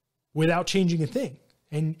without changing a thing.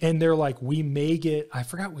 And they're like, we may get, I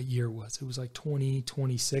forgot what year it was. It was like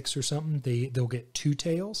 2026 or something. They'll get 2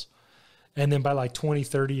 tails. And then by like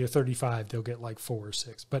 2030 or 35, they'll get like 4 or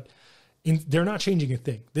 6. But they're not changing a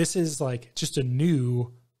thing. This is like just a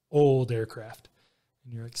new old aircraft.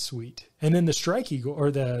 And you're like, sweet. And then the Strike Eagle,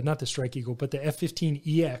 or not the Strike Eagle, but the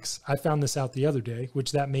F-15EX, I found this out the other day,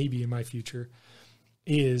 which that may be in my future,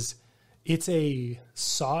 it's a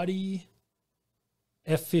Saudi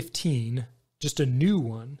F-15, just a new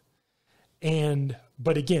one.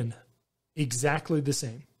 But again, exactly the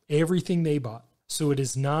same. Everything they bought. So it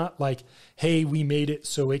is not like, hey, we made it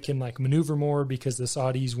so it can like maneuver more because the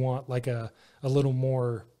Saudis want like a little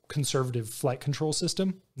more conservative flight control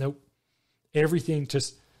system. Nope. Everything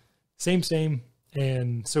just same.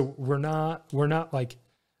 And so we're not like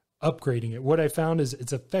upgrading it. What I found is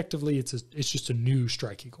it's just a new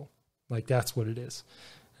Strike Eagle. Like that's what it is.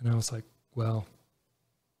 And I was like, well,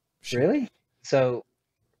 shit. Really? So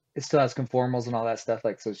it still has conformals and all that stuff.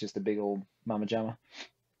 Like, so it's just a big old mama jama.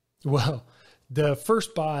 Well, the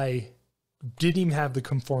first buy didn't even have the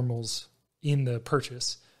conformals in the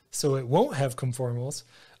purchase. So it won't have conformals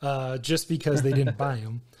just because they didn't buy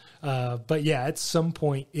them. But yeah, at some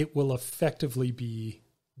point it will effectively be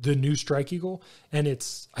the new Strike Eagle. And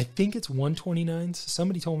I think it's 129s.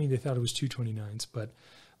 Somebody told me they thought it was 229s, but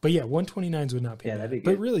yeah, 129s would not be Yeah, bad. that'd be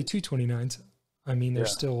But good. really 229s, I mean, they're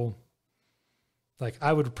still like,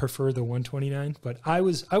 I would prefer the 129, but I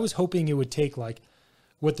was hoping it would take like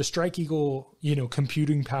what the Strike Eagle,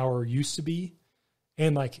 computing power used to be.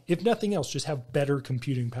 And like, if nothing else, just have better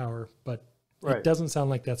computing power, but it doesn't sound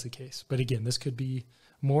like that's the case. But again, this could be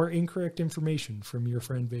more incorrect information from your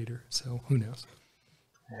friend Vader. So who knows?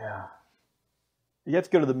 Yeah. You have to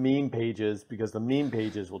go to the meme pages because the meme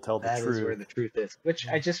pages will tell the That truth. is where the truth is. Which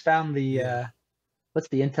I just found what's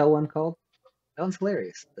the Intel one called? That one's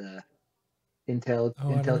hilarious. The Intel I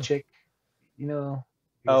don't know. chick.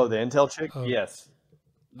 Oh, the Intel chick? Oh. Yes.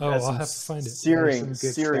 Oh, Has I'll some have to find it. Searing There's some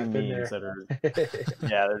good stuff in memes there. that are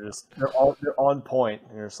they're on point.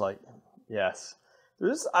 And you're just like, yes.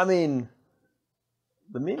 The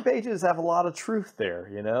meme pages have a lot of truth there,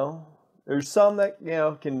 There's some that,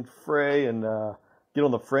 can fray and get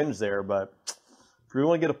on the fringe there, but if we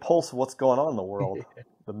want to get a pulse of what's going on in the world,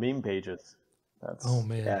 the meme pages. Oh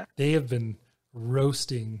man, They have been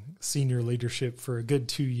roasting senior leadership for a good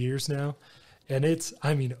 2 years now. And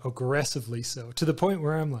aggressively so, to the point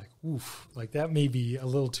where I'm like, oof, like that may be a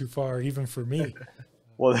little too far even for me.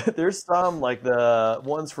 Well, there's some like the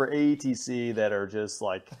ones for AETC that are just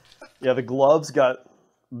like, the gloves got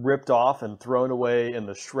ripped off and thrown away in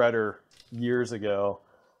the shredder years ago.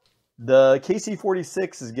 The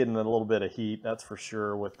KC-46 is getting a little bit of heat, that's for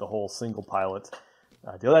sure, with the whole single pilot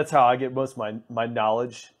deal. That's how I get most of my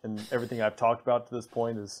knowledge, and everything I've talked about to this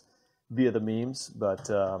point is via the memes. But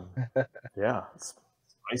it's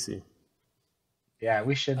spicy. Yeah,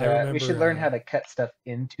 we should I remember, learn how to cut stuff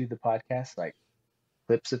into the podcast, like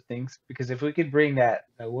clips of things. Because if we could bring that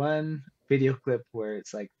one video clip where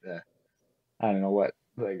it's like I don't know what,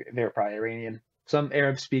 like they're probably Iranian, some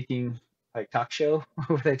Arab speaking like talk show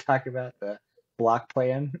where they talk about the block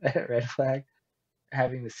plan at Red Flag,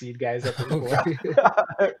 having the seed guys up in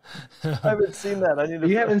the I haven't seen that. I need to.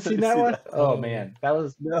 You haven't seen that one? Oh Oh. man, that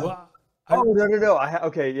was No. Well, No.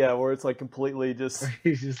 Where it's like completely just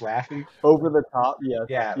he's just laughing. over the top. Yes.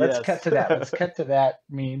 Yeah, let's Yes. cut to that. Let's cut to that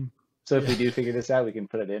meme. So if we do figure this out, we can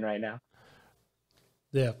put it in right now.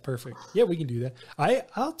 Yeah, perfect. Yeah, we can do that.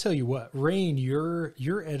 I'll tell you what, Rain, your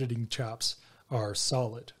editing chops are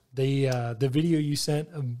solid. The video you sent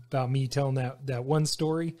about me telling that one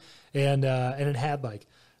story, and it had like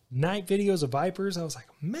night videos of vipers. I was like,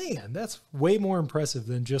 man, that's way more impressive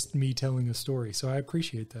than just me telling a story. So I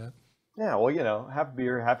appreciate that. Yeah, well, happy to be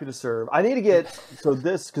here, happy to serve. I need to get because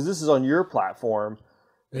this is on your platform.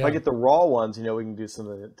 If I get the raw ones, we can do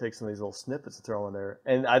take some of these little snippets and throw in there.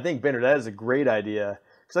 And I think, Bender, that is a great idea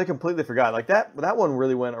because I completely forgot. Like that one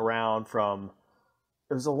really went around from.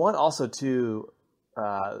 There was a one also too,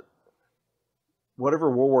 whatever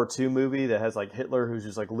World War II movie that has like Hitler who's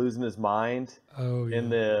just like losing his mind. Oh, yeah. In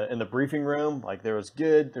the briefing room. Like there's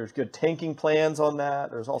good tanking plans on that.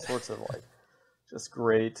 There's all sorts of like just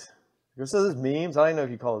great. You said those memes. I don't know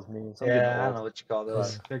if you call those memes. I don't know what you call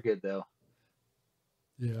those. They're good though.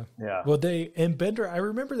 Yeah. Yeah. Well, and Bender, I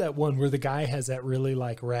remember that one where the guy has that really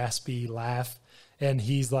like raspy laugh and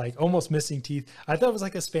he's like almost missing teeth. I thought it was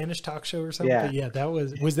like a Spanish talk show or something. Yeah. But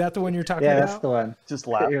was that the one you're talking about? Yeah, that's the one. Just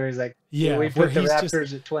laugh. He was like, yeah, we put the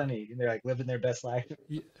Raptors at 20 and they're like living their best life.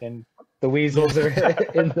 And the Weasels are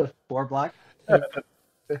in the 4 block.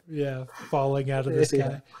 Yeah. Falling out of the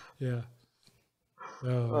sky. Yeah.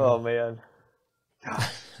 Oh man. God.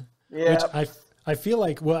 Yeah. Which I feel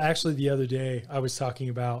like, well, actually the other day I was talking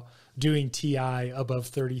about doing TI above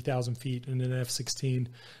 30,000 feet in an F-16. And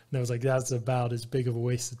I was like, that's about as big of a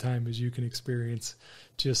waste of time as you can experience.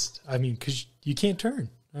 Because you can't turn.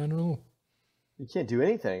 I don't know. You can't do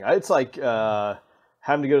anything. It's like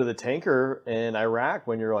having to go to the tanker in Iraq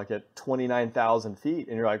when you're like at 29,000 feet.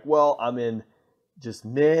 And you're like, well, I'm in just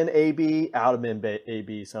min AB, out of min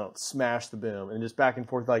AB, so I don't smash the boom. And just back and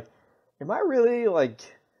forth, like, am I really like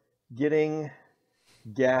getting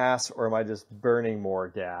gas or am I just burning more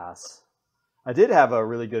gas? I did have a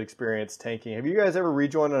really good experience tanking. Have you guys ever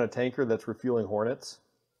rejoined on a tanker that's refueling Hornets?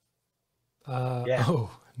 Yeah.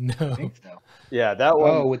 Oh, no. I think so. Yeah, that one.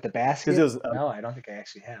 Oh, with the basket? It was, no, I don't think I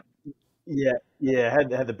actually have. Yeah,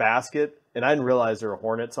 it had the basket, and I didn't realize there were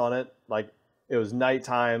Hornets on it. Like, it was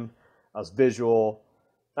nighttime. I was visual.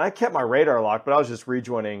 I kept my radar locked, but I was just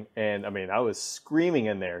rejoining, and I was screaming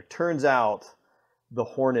in there. Turns out the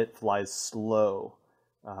Hornet flies slow.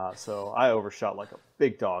 So I overshot like a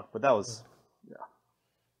big dog, but that was, yeah.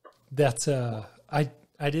 That's I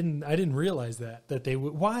didn't realize that they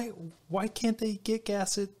would. Why can't they get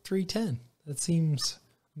gas at 310? That seems.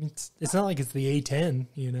 It's not like it's the A10,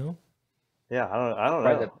 Yeah, I don't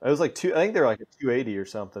know. It was like I think they're like a 280 or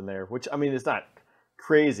something there, which it's not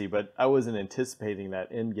crazy, but I wasn't anticipating that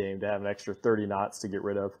end game to have an extra 30 knots to get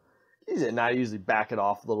rid of. And I usually back it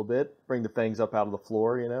off a little bit, bring the fangs up out of the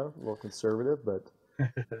floor, a little conservative, but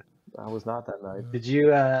I was not that night. Did you?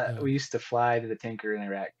 We used to fly to the tanker in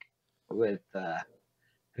Iraq with. I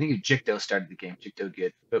think Jicto started the game. Jicto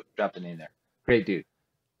Good. Dropped a name there. Great dude.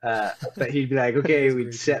 But he'd be like, okay, you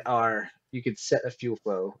could set a fuel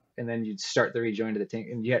flow, and then you'd start the rejoin to the tank,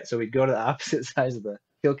 and so we'd go to the opposite sides of the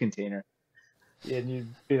fuel container, and you'd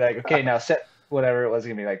be like, okay, now set whatever it was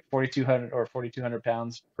gonna be like 4,200 or 4,200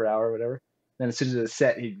 pounds per hour, or whatever. Then as soon as it was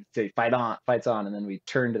set, he'd say fights on, and then we'd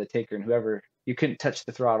turn to the tanker, and whoever you couldn't touch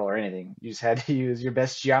the throttle or anything, you just had to use your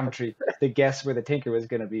best geometry to guess where the tanker was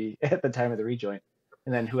gonna be at the time of the rejoin,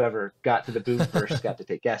 and then whoever got to the boom first got to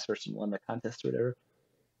take gas first and won the contest or whatever.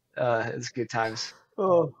 It's good times.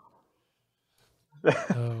 Oh.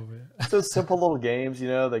 man. Those simple little games,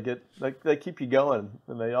 they keep you going,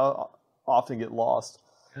 and they often get lost.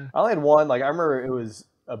 Yeah. I only had one. Like I remember, it was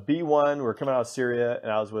a B1. We were coming out of Syria,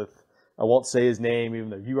 and I was with. I won't say his name, even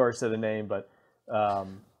though you already said the name, but I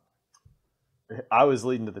was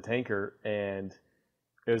leading to the tanker, and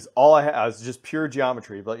it was all I had. I was just pure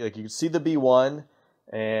geometry. Like you could see the B1,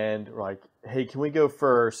 and we're like, hey, can we go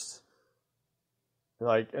first?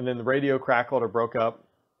 And then the radio crackled or broke up.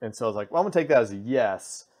 And so I was like, well, I'm going to take that as a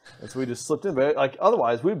yes. And so we just slipped in. But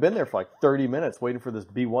otherwise, we'd been there for 30 minutes waiting for this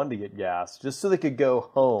B1 to get gas just so they could go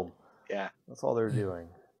home. Yeah. That's all they were doing.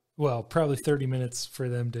 Well, probably 30 minutes for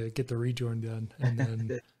them to get the rejoin done. And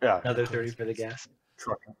then another 30 for the gas.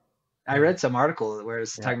 Trucking. I read some article where it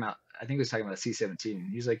was talking about, I think it was talking about a C-17.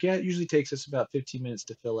 He's like, yeah, it usually takes us about 15 minutes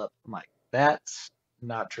to fill up. I'm like, that's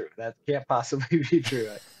not true. That can't possibly be true.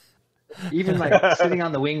 Even sitting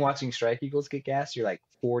on the wing watching Strike Eagles get gas, you're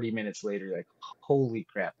 40 minutes later, you're like, holy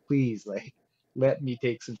crap, please, let me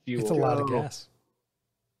take some fuel. It's a lot of gas.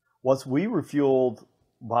 Once we refueled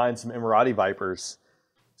behind some Emirati Vipers,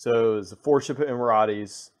 so it was a 4-ship of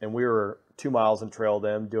Emiratis, and we were 2 miles and trailed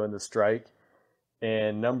them doing the strike,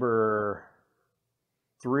 and number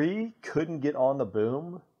 3 couldn't get on the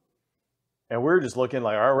boom, And we were just looking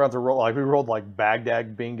like, all right, we're going to roll. Like we rolled like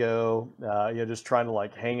Baghdad bingo, just trying to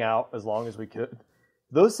like hang out as long as we could.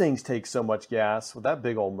 Those things take so much gas with that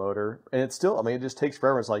big old motor, and it's still, I mean, it just takes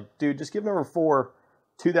forever. It's like, dude, just give number 4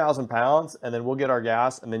 2,000 pounds, and then we'll get our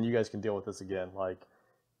gas, and then you guys can deal with this again. Like,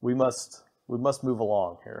 we must move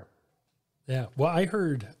along here. Yeah. Well, I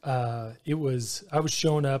heard I was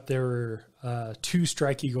showing up. There were 2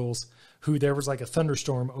 Strike Eagles who there was like a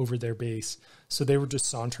thunderstorm over their base, so they were just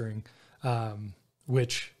sauntering.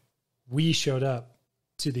 Which we showed up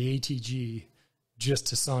to the ATG just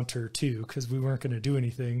to saunter too, because we weren't going to do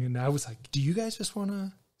anything. And I was like, do you guys just want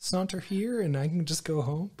to saunter here and I can just go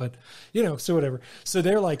home? But, so whatever. So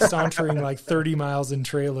they're like sauntering like 30 miles in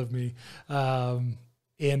trail of me.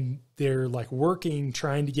 And they're like working,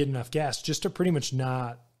 trying to get enough gas just to pretty much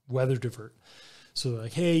not weather divert. So they're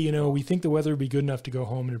like, hey, we think the weather would be good enough to go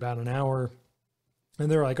home in about an hour.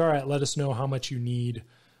 And they're like, all right, let us know how much you need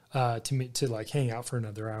to like hang out for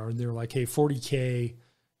another hour. And they're like, hey, 40K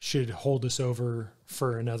should hold us over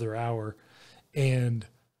for another hour. And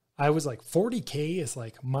I was like, 40K is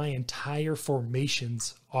like my entire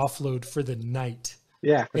formation's offload for the night.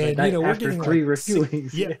 Yeah. For and, the night we're after getting 3 like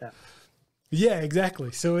refuelings. Yeah,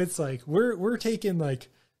 exactly. So it's like, we're taking like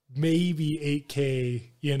maybe 8K,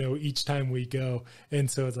 each time we go. And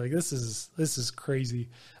so it's like, this is crazy.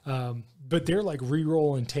 But they're like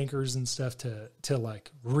re-rolling tankers and stuff to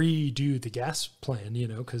like redo the gas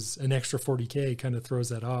plan, cause an extra 40K kind of throws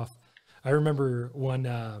that off. I remember one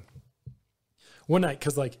night,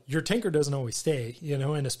 cause like your tanker doesn't always stay,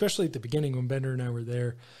 and especially at the beginning when Bender and I were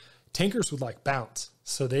there, tankers would like bounce.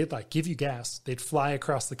 So they'd like give you gas, they'd fly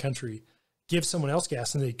across the country, give someone else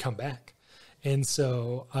gas, and they'd come back. And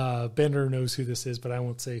so Bender knows who this is, but I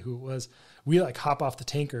won't say who it was. We like hop off the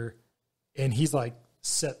tanker and he's like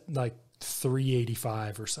set like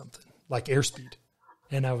 385 or something, like airspeed.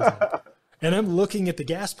 And I was like, and I'm looking at the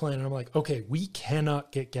gas plan and I'm like, okay, we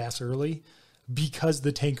cannot get gas early because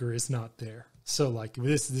the tanker is not there. So like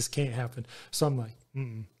this can't happen. So I'm like,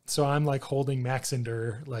 So I'm like holding max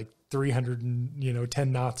endure, like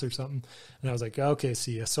 310 knots or something. And I was like, okay,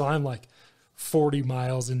 see ya. So I'm like 40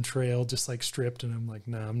 miles in trail, just like stripped. And I'm like,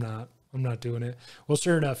 no, I'm not doing it. Well,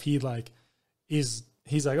 sure enough, he's like,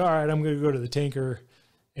 all right, I'm going to go to the tanker.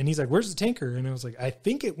 And he's like, where's the tanker? And I was like, I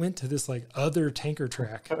think it went to this like other tanker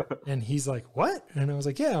track. And he's like, what? And I was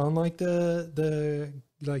like, yeah, on like the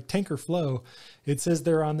like tanker flow, it says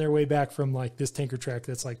they're on their way back from like this tanker track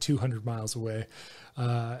that's like 200 miles away.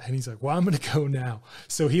 And he's like, well, I'm going to go now.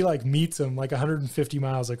 So he like meets him like 150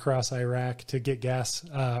 miles across Iraq to get gas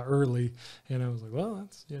early. And I was like, well,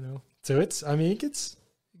 that's, so it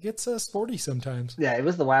gets sporty sometimes. Yeah, it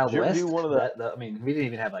was the Wild West. Do one of I mean, we didn't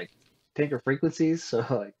even have like tanker frequencies. So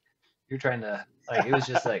like you're trying to like, it was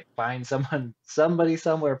just like find somebody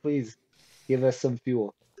somewhere, please give us some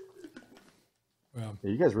fuel. Yeah,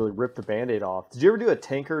 you guys really ripped the Band-Aid off. Did you ever do a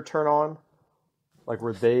tanker turn on? Like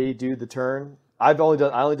where they do the turn? I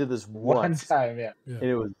only did this once. One time, yeah.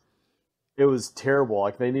 And it was terrible.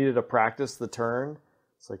 Like they needed to practice the turn.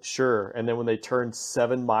 It's like, sure. And then when they turned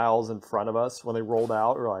 7 miles in front of us, when they rolled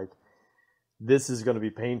out, we're like, this is going to be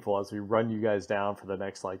painful as we run you guys down for the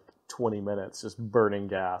next like 20 minutes, just burning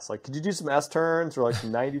gas. Like, could you do some S turns or like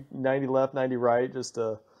some 90 left, 90 right, just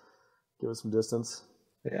to give us some distance?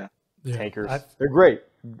 Yeah. Tankers. They're great.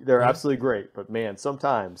 They're absolutely great. But man,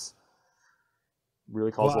 sometimes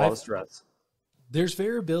really causes a lot of stress. There's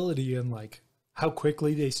variability in like how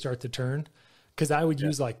quickly they start the turn. Cause I would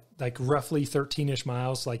use like roughly 13-ish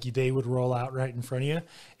miles. Like they would roll out right in front of you.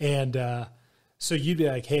 And, so you'd be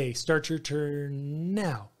like, hey, start your turn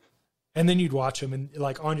now. And then you'd watch them and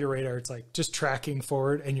like on your radar, it's like just tracking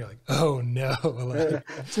forward and you're like, oh no. Like,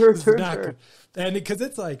 turn. And because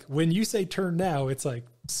it's like, when you say turn now, it's like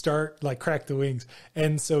start, like crack the wings.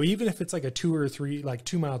 And so even if it's like a 2 or 3, like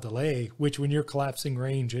 2 mile delay, which when you're collapsing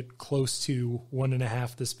range at close to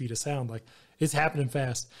 1.5 the speed of sound, like it's happening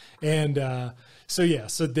fast. And,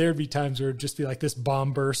 so there'd be times where it'd just be like this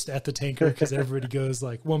bomb burst at the tanker because everybody goes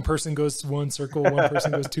like one person goes 1 circle, one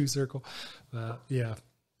person goes 2 circle. Yeah,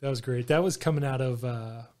 that was great. That was coming out of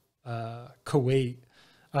Kuwait.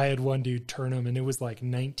 I had one dude turn him and it was like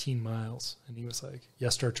 19 miles. And he was like, yeah,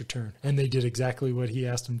 start your turn. And they did exactly what he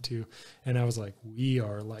asked them to. And I was like, we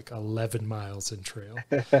are like 11 miles in trail.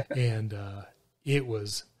 And I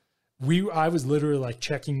was literally like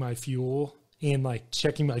checking my fuel and like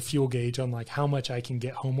checking my fuel gauge on like how much I can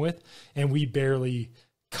get home with. And we barely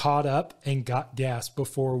caught up and got gas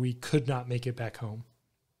before we could not make it back home.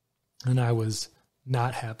 And I was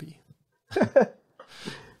not happy.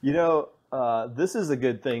 This is a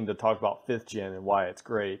good thing to talk about 5th gen and why it's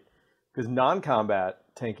great. Because non-combat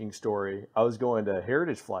tanking story, I was going to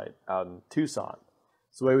Heritage Flight out in Tucson.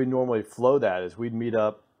 So the way we normally flow that is we'd meet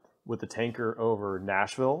up with the tanker over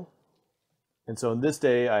Nashville. And so in this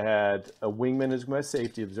day, I had a wingman as my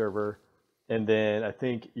safety observer. And then I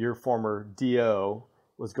think your former DO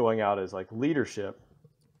was going out as like leadership.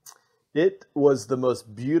 It was the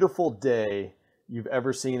most beautiful day you've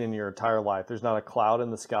ever seen in your entire life. There's not a cloud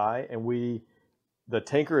in the sky. And the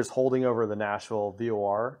tanker is holding over the Nashville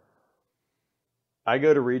VOR. I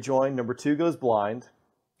go to rejoin. Number 2 goes blind,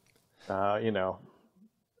 over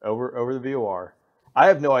the VOR. I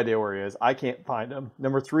have no idea where he is. I can't find him.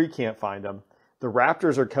 Number 3 can't find him. The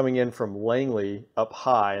Raptors are coming in from Langley up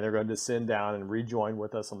high, and they're going to descend down and rejoin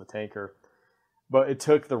with us on the tanker. But it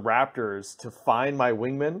took the Raptors to find my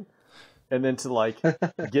wingman and then to like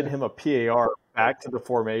get him a PAR back to the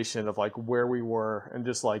formation of like where we were, and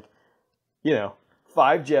just like,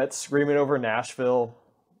 5 jets screaming over Nashville,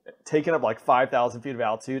 taking up like 5,000 feet of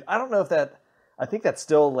altitude. I don't know if I think that's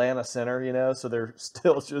still Atlanta Center, so they're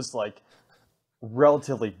still just like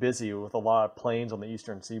relatively busy with a lot of planes on the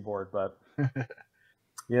eastern seaboard, but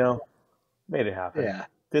made it happen. Yeah.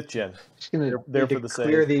 5th gen. Just gonna They're for need the to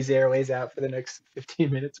clear save. these airways out for the next 15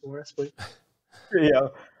 minutes for us, please. Yeah.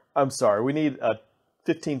 I'm sorry. We need a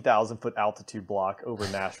 15,000 foot altitude block over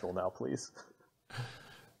Nashville now, please.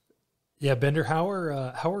 Yeah, Bender, how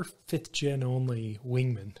are 5th gen only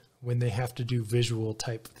wingmen when they have to do visual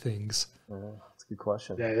type things? That's a good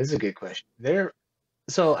question. That is a good question.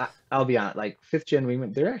 I'll be honest, like 5th gen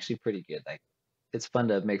wingmen, they're actually pretty good. Like, it's fun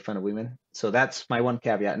to make fun of wingmen. So that's my one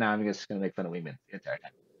caveat. Now I'm just going to make fun of wingmen the entire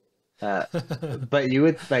time. But you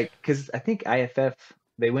would because I think IFF,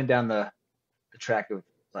 they went down the track of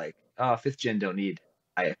like, 5th gen don't need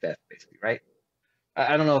IFF, basically, right?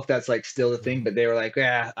 I don't know if that's like still the thing, but they were like,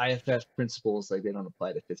 IFF principles, like they don't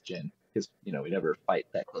apply to 5th gen because, we never fight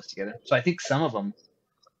that close together. So I think some of them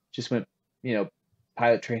just went,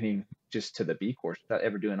 pilot training just to the B course without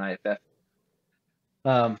ever doing IFF.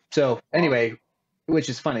 So anyway, which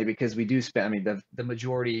is funny because we do spend, the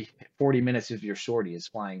majority, 40 minutes of your sortie is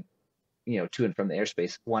flying, to and from the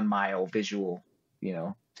airspace, 1 mile visual,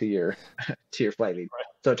 to your flight lead. Right.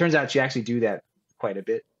 So it turns out you actually do that quite a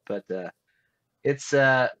bit, but it's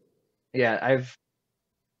I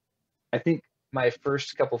think my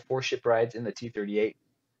first couple 4-ship rides in the T-38,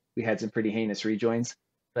 we had some pretty heinous rejoins,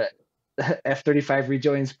 but F-35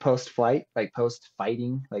 rejoins post-flight, like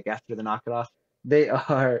post-fighting, like after the knock it off, they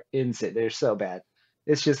are insane. They're so bad.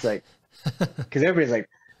 It's just like, because everybody's like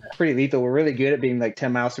pretty lethal. We're really good at being like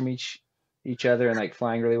 10 miles from each other and like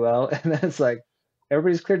flying really well. And then it's like,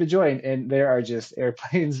 everybody's clear to join, and there are just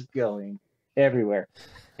airplanes going everywhere.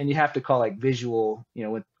 And you have to call like visual,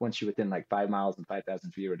 once you're within like 5 miles and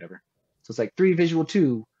 5,000 feet or whatever. So it's like 3 visual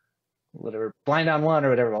 2, whatever, blind on 1 or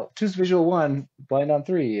whatever. 2's visual 1, blind on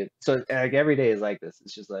 3. So like every day is like this.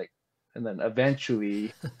 It's just like, and then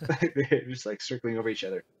eventually they're just like circling over each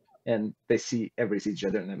other, and everybody sees each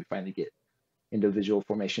other, and then we finally get into visual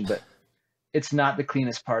formation. But it's not the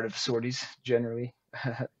cleanest part of sorties generally,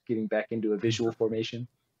 getting back into a visual formation.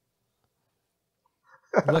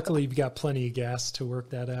 Luckily, you've got plenty of gas to work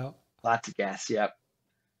that out. Lots of gas, yep.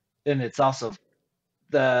 And it's also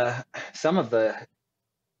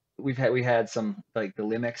we had some like the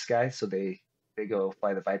Limex guys, so they go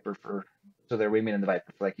fly the Viper so they're wingman in the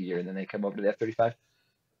Viper for like a year, and then they come over to the F-35.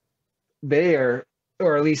 They are,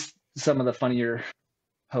 or at least some of the funnier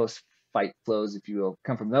post-fight flows, if you will,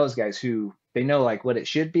 come from those guys who they know like what it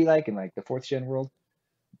should be like in like the 4th gen world,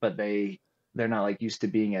 but they're not like used to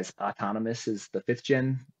being as autonomous as the 5th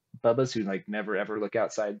gen Bubbas who like never ever look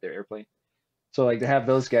outside their airplane. So like to have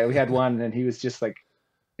those guys, we had one and he was just like,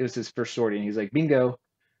 it was his first sortie, and he's like, bingo.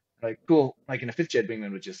 Like, cool. Like in a 5th gen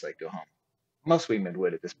wingman would just like go home. Most wingmen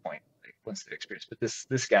would at this point, like once they're experienced. But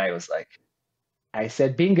this guy was like, I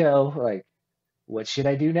said bingo. Like, what should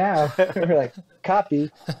I do now? We're like,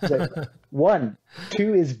 copy. He's like, 1,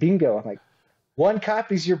 2 is bingo. I'm like, 1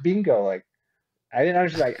 copy's your bingo. Like, I didn't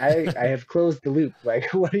understand. Like, I have closed the loop.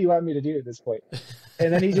 Like, what do you want me to do at this point?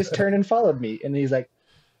 And then he just turned and followed me. And he's like,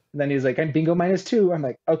 I'm bingo -2. I'm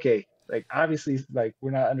like, okay. Like, obviously, like,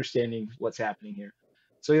 we're not understanding what's happening here.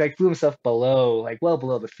 So he like flew himself well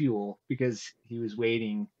below the fuel, because he was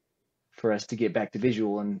waiting for us to get back to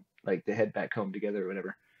visual and like to head back home together or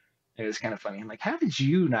whatever. And it was kind of funny. I'm like, how did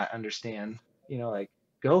you not understand? Like,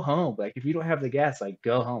 go home. Like, if you don't have the gas, like,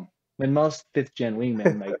 go home. When most 5th gen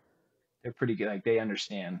wingmen, like, they're pretty good. Like, they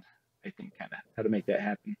understand, I think, kind of how to make that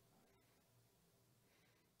happen.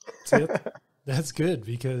 That's good,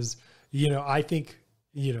 because I think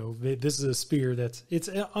this is a spear it's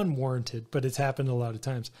unwarranted, but it's happened a lot of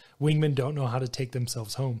times. Wingmen don't know how to take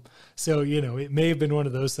themselves home. So, it may have been one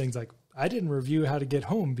of those things like, I didn't review how to get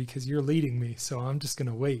home because you're leading me, so I'm just going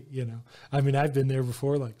to wait, I mean, I've been there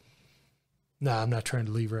before, like, nah, I'm not trying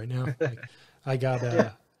to leave right now. Like, I got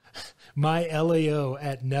my LAO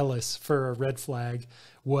at Nellis for a red flag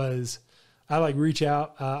was I reach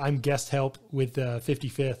out. I'm guest help with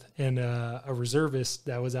 55th and a reservist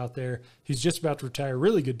that was out there. He's just about to retire.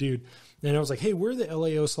 Really good dude. And I was like, hey, where are the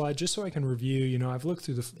LAO slide just so I can review? I've looked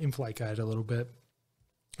through the in-flight guide a little bit.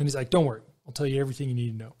 And he's like, don't worry. I'll tell you everything you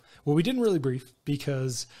need to know. Well, we didn't really brief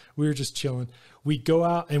because we were just chilling. We go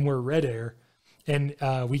out and we're red air and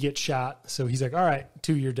we get shot. So he's like, all right,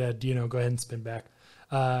 2, you're dead. Go ahead and spin back.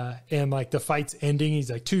 And the fight's ending.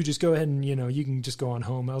 He's like, 2, just go ahead and, you can just go on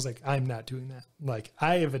home. I was like, I'm not doing that.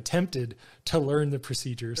 I have attempted to learn the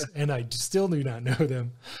procedures and I still do not know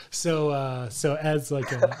them. So as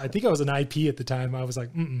I think I was an IP at the time, I was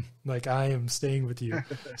like, I am staying with you.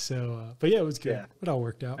 So, but yeah, it was good. Yeah. It all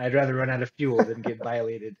worked out. I'd rather run out of fuel than get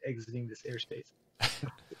violated exiting this airspace.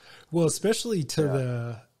 Well, especially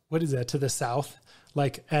to to the south,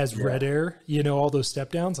 as red air, all those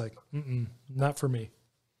step downs, not for me.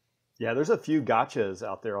 Yeah, there's a few gotchas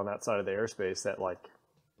out there on that side of the airspace that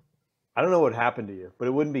I don't know what happened to you, but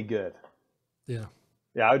it wouldn't be good. Yeah.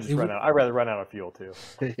 Yeah, I would just run out. I'd rather run out of fuel too.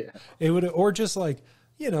 Yeah. It would, or just land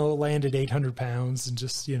at 800 pounds and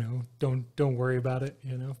just, don't worry about it,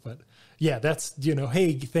 but yeah, that's,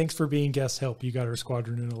 hey, thanks for being guest help. You got our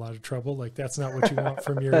squadron in a lot of trouble. That's not what you want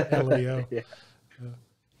from your LAO. Yeah.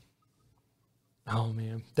 Oh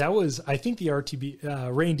man, that was, I think the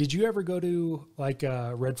RTB, Rain, did you ever go to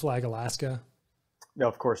Red Flag, Alaska? No,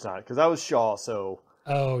 of course not. Cause I was Shaw. So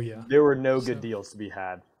oh yeah, there were no good deals to be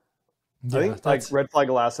had. Yeah, I think Red Flag,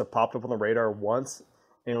 Alaska popped up on the radar once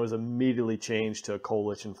and it was immediately changed to a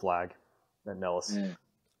coalition flag at Nellis.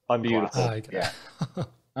 Yeah. Beautiful. Yeah.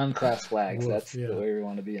 Unclassed flags. That's the way we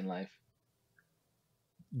want to be in life.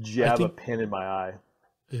 Jab a pin in my eye.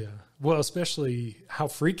 Yeah. Well, especially how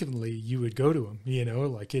frequently you would go to them,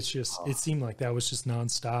 it's just, it seemed like that was just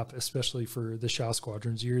nonstop, especially for the Shaw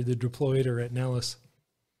squadrons. You're either deployed or at Nellis.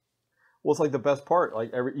 Well, it's the best part,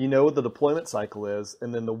 what the deployment cycle is.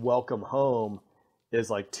 And then the welcome home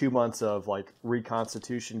is 2 months of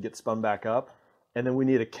reconstitution, get spun back up. And then we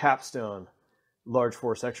need a capstone large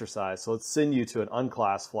force exercise. So let's send you to an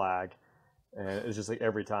unclassed flag. And it's just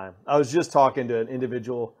every time. I was just talking to an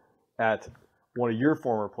individual at one of your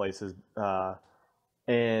former places,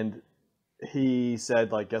 and he said,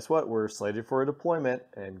 guess what? We're slated for a deployment,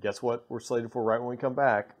 and guess what? We're slated for right when we come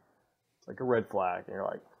back. It's a red flag, and you're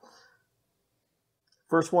like,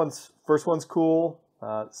 first one's cool.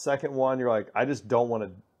 Second one, you're like, I just don't want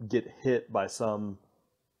to get hit by some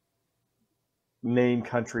name,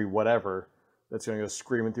 country, whatever that's going to go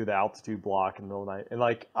screaming through the altitude block in the middle of the night. And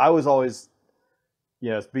I was always,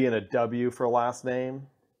 being a W for a last name.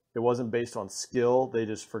 It wasn't based on skill. They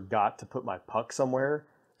just forgot to put my puck somewhere.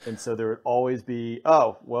 And so there would always be,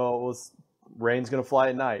 Rain's going to fly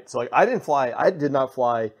at night. So I did not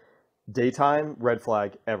fly daytime red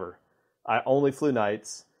flag ever. I only flew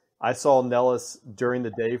nights. I saw Nellis during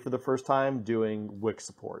the day for the first time doing WIC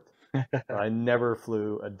support. I never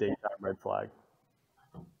flew a daytime red flag.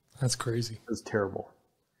 That's crazy. It was terrible.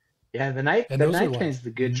 Yeah, the night train is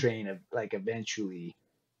the good train of eventually.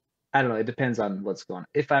 I don't know. It depends on what's going on.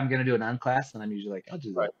 If I'm going to do an unclass, then I'm usually I'll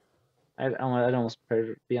do that. I'd almost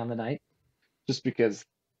prefer to be on the night just because,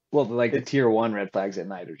 the tier 1 red flags at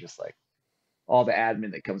night are just all the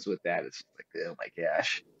admin that comes with that. It's oh my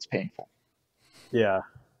gosh, it's painful. Yeah.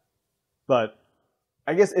 But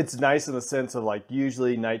I guess it's nice in the sense of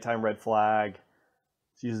usually nighttime red flag,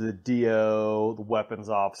 it's usually the DO, the weapons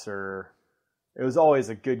officer. It was always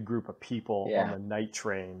a good group of people on the night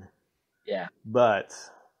train. Yeah. But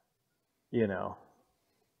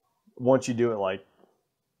once you do it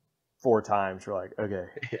 4 times, you're like, okay,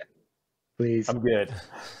 please, I'm good.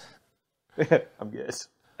 I'm good.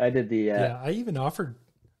 I did the. I even offered.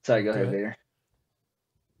 Sorry, go ahead, Vader.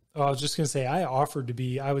 Oh, I was just gonna say I offered to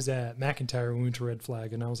be. I was at McIntyre when we went to Red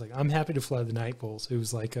Flag, and I was like, I'm happy to fly the night bulls. It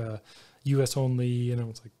was a U.S. only, and I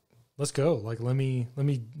was like, let's go. Let me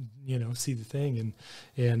see the thing,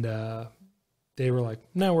 and they were like,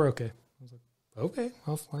 no, we're okay. Okay,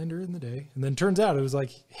 I'll fly during the day. And then turns out it was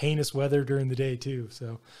heinous weather during the day too.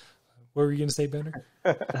 So what were you going to say, Bender?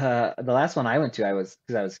 The last one I went to, because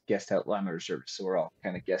I was guest help. Well, I'm a reservist, so we're all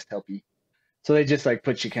kind of guest helpy. So they just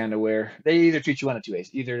put you kind of where they either treat you one of 2 ways.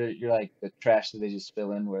 Either you're the trash that they just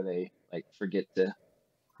fill in where they forget to,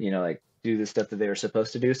 do the stuff that they were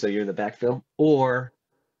supposed to do. So you're the backfill, or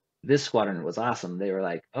this squadron was awesome. They were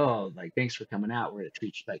like, oh, like thanks for coming out. We're gonna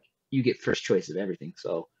treat you like you get first choice of everything.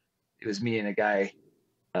 So it was me and a guy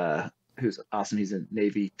who's awesome. He's a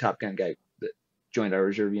Navy Top Gun guy that joined our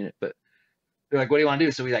reserve unit. But they're like, what do you want to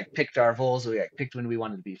do? So we like picked our vols. We like picked when we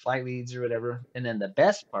wanted to be flight leads or whatever. And then the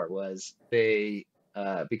best part was they,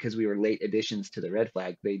 because we were late additions to the red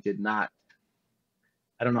flag, they did not.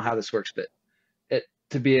 I don't know how this works, but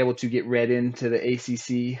to be able to get read into the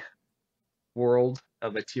ACC world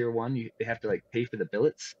of a tier one, they have to like pay for the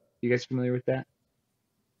billets. You guys familiar with that?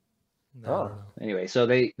 No, I don't know. Anyway, so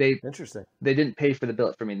they Interesting. didn't pay for the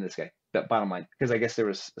billet for me and this guy. That bottom line, because I guess there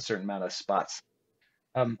was a certain amount of spots.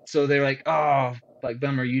 So they're like, oh, like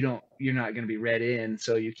bummer, you're not going to be read in,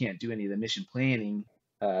 so you can't do any of the mission planning.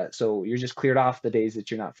 So you're just cleared off the days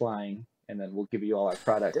that you're not flying, and then we'll give you all our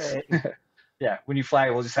products. Yeah, when you fly,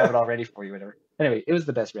 we'll just have it all ready for you, whatever. Anyway, it was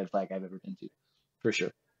the best red flag I've ever been to, for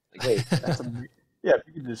sure. Like, hey, That's yeah, if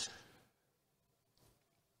you could just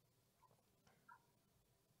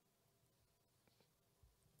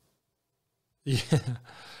Yeah.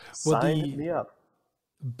 Well, sign me up.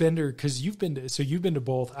 Bender, because you've been to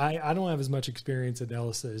both. I don't have as much experience at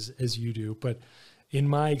Nellis as you do, but in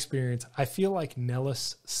my experience, I feel like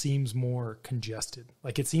Nellis seems more congested.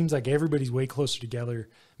 Like it seems like everybody's way closer together.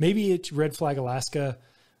 Maybe it's Red Flag Alaska.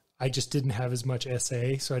 I just didn't have as much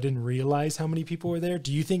SA, so I didn't realize how many people were there.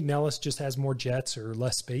 Do you think Nellis just has more jets or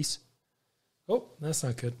less space? Oh, that's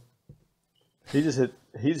not good. He just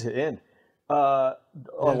hit end.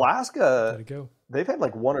 Alaska, Gotta go. they've had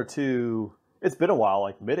like one or two. It's been a while,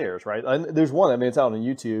 like mid-airs, right? And there's one. I mean, it's out on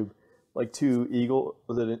YouTube. Like two eagle.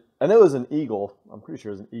 I know it was an eagle. I'm pretty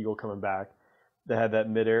sure it was an eagle coming back. That had that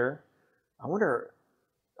mid-air. I wonder.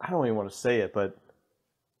 I don't even want to say it, but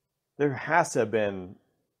there has to have been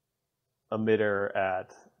a mid-air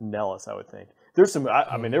at Nellis. I would think there's some.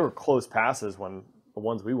 I mean, there were close passes when the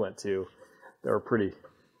ones we went to. They were pretty.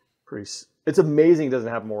 It's amazing it doesn't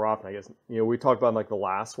happen more often. I guess we talked about like the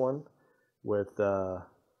last one with.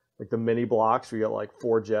 Like the mini blocks, we got like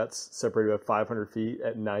 4 jets separated by 500 feet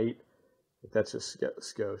at night. That's just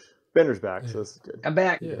skosh. Bender's back, so this is good. I'm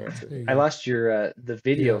back. Yeah. I lost your the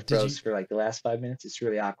video Yeah, froze for like the last 5 minutes. It's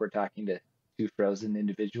really awkward talking to two frozen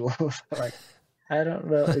individuals. Like, I don't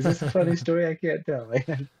know. Is this a funny story? I can't tell.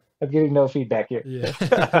 I'm getting no feedback here. Yeah.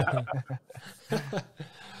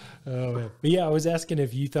 Oh man. But yeah, I was asking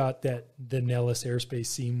if you thought that the Nellis airspace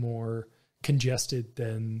seemed more congested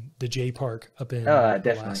than the J Park up in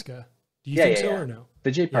Alaska. Do you think so or no? The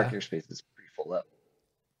J Park airspace is pretty full up.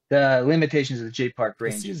 The limitations of the J Park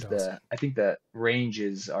range is awesome. I think the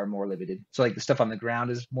ranges are more limited. So like the stuff on the ground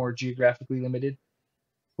is more geographically limited,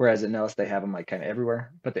 whereas at Nellis they have them like kind of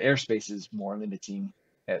everywhere. But the airspace is more limiting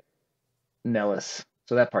at Nellis,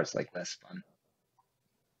 so that part's like less fun.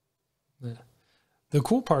 Yeah. The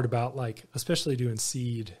cool part about like especially doing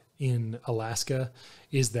seed in Alaska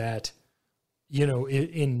is that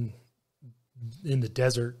in the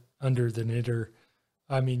desert under the knitter,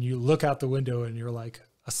 I mean, you look out the window and you're like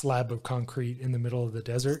a slab of concrete in the middle of the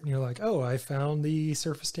desert, and you're like, oh, I found the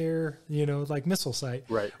surface to air, like missile site.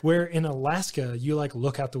 Right. Where in Alaska, you like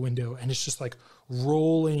look out the window and it's just like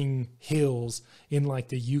rolling hills in like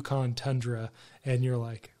the Yukon tundra, and you're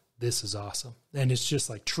like, this is awesome. And it's just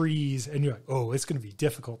like trees, and you're like, oh, it's going to be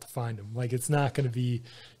difficult to find them. Like it's not going to be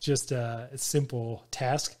just a simple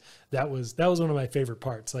task. That was one of my favorite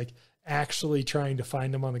parts. Like actually trying to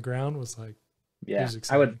find them on the ground was like, yeah,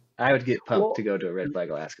 I would get pumped to go to a Red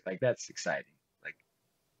Flag Alaska. Like that's exciting. Like,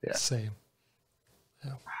 yeah, same.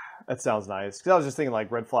 Yeah. That sounds nice. Because I was just thinking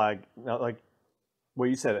like Red Flag, like what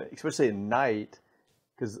you said, especially at night,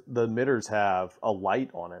 because the emitters have a light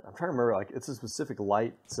on it. I'm trying to remember, like it's a specific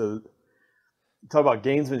light. So talk about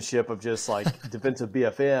gamesmanship of just like defensive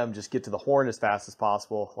BFM, just get to the horn as fast as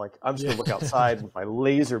possible. Like I'm just gonna look outside with my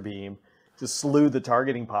laser beam, just slew the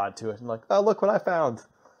targeting pod to it, and like, oh look what I found.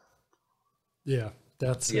 Yeah,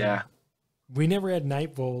 that's we never had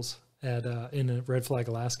night vols at in a Red Flag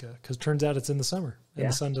Alaska because it turns out it's in the summer and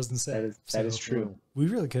the sun doesn't set. That is true. We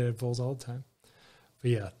really could have vols all the time.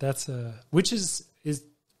 But yeah, that's which is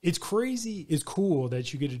it's crazy. It's cool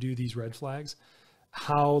that you get to do these red flags.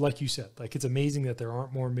 How, like you said, like it's amazing that there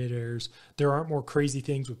aren't more mid-airs. There aren't more crazy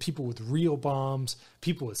things with people with real bombs,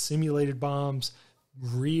 people with simulated bombs,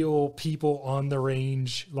 real people on the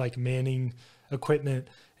range, like manning equipment.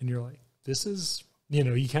 And you're like, this is,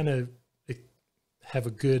 you kind of have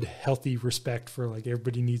a good, healthy respect for like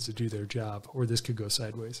everybody needs to do their job or this could go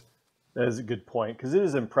sideways. That is a good point, because it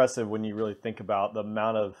is impressive when you really think about the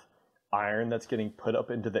amount of iron that's getting put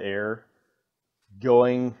up into the air,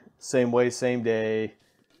 going same way, same day,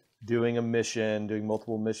 doing a mission, doing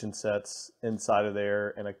multiple mission sets inside of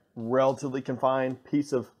there in a relatively confined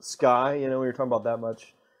piece of sky. You know, when you're talking about that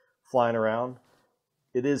much flying around,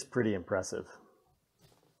 it is pretty impressive.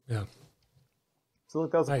 Yeah. So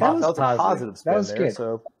look, that was a, That was that was a positive. positive spin That was there. good.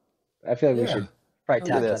 So I feel like we Yeah. should probably Look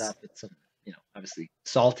tap at that this. up with some, obviously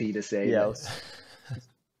salty to say. yeah, but-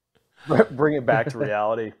 let's bring it back to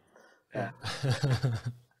reality. Yeah.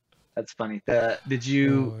 That's funny. Did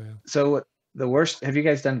you? Oh, yeah. So the worst? Have you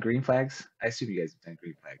guys done green flags? I assume you guys have done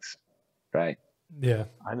green flags, right? Yeah.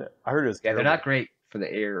 I heard it was Yeah, they're terrible. not great for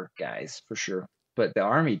the air guys for sure, but the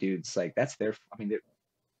army dudes, like that's their. I mean,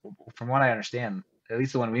 from what I understand, at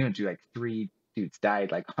least the one we went to, like 3 dudes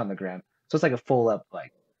died like on the ground. So it's like a full up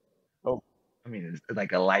like. Oh. I mean, it's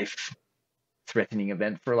like a life-threatening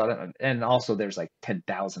event for a lot of them, and also there's like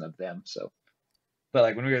 10,000 of them. So, but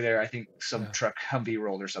like when we were there, I think some Yeah. truck Humvee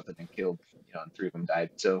rolled or something and killed, and 3 of them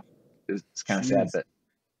died. So it's kind of sad, Jeez. but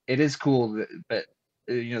it is cool. But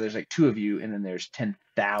there's like 2 of you, and then there's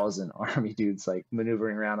 10,000 army dudes like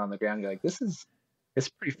maneuvering around on the ground. You're like, it's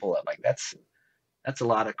pretty full up. Like that's a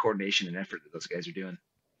lot of coordination and effort that those guys are doing.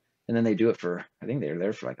 And then they do it for, I think they were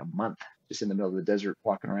there for like a month, just in the middle of the desert,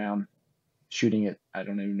 walking around, shooting it. I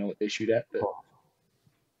don't even know what they shoot at, but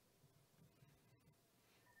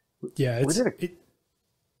Yeah. We It's, did a- it,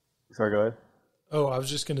 Sorry, go ahead. Oh, I was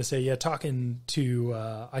just going to say, yeah, I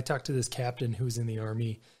talked to this captain who was in the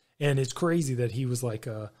army, and it's crazy that he was like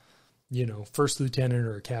a, first lieutenant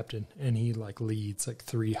or a captain, and he like leads like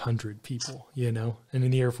 300 people, and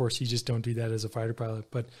in the Air Force, you just don't do that as a fighter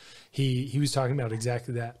pilot. But he was talking about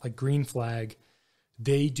exactly that, like green flag,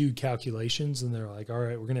 they do calculations and they're like, all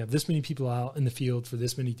right, we're going to have this many people out in the field for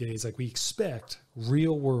this many days. Like we expect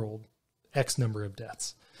real world X number of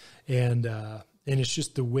deaths. And it's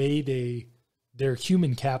just the way their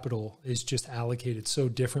human capital is just allocated so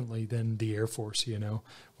differently than the Air Force,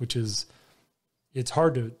 which is, it's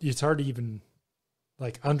hard to even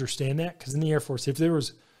like understand that. Cause in the Air Force, if there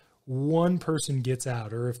was one person gets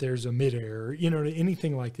out or if there's a midair, or,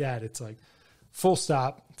 anything like that, it's like full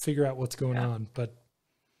stop, figure out what's going on. But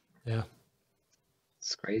yeah,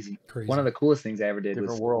 it's crazy. crazy. One of the coolest things I ever did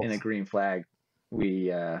Different was worlds. in a green flag.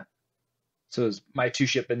 So it was my 2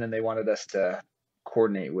 ship, and then they wanted us to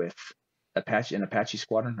coordinate with an Apache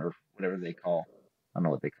squadron or whatever they call. I don't know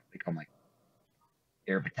what they call them, like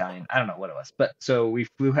air battalion. I don't know what it was, but so we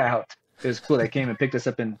flew out. It was cool. They came and picked us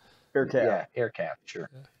up in AirCap. AirCap, sure.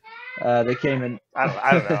 They came and I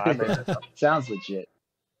don't know. I made that up. sounds legit.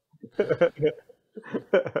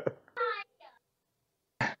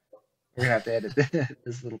 We're gonna have to edit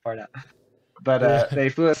this little part out. But they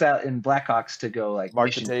flew us out in Blackhawks to go like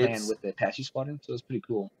Mark the mission plan tapes. with the Apache squadron, so it was pretty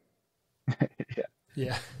cool.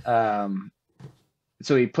 Yeah.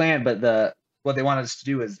 So we planned, but what they wanted us to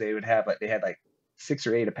do is they had like 6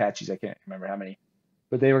 or 8 Apaches, I can't remember how many,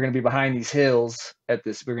 but they were going to be behind these hills at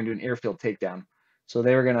this. We were going to do an airfield takedown, so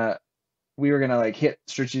we were gonna like hit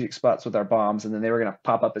strategic spots with our bombs, and then they were gonna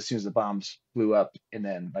pop up as soon as the bombs blew up, and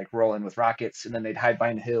then like roll in with rockets, and then they'd hide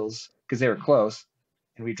behind the hills because they were close,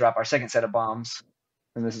 and we drop our second set of bombs,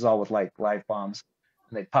 and this is all with like live bombs,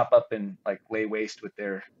 and they'd pop up and like lay waste with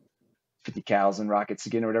their 50 cals and rockets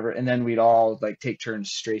again or whatever, and then we'd all like take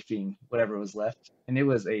turns strafing whatever was left, and it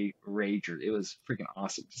was a rager. It was freaking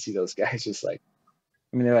awesome to see those guys just like,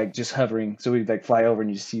 I mean, they're like just hovering. So we'd like fly over and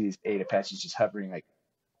you just see these 8 Apaches just hovering like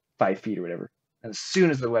 5 feet or whatever. And as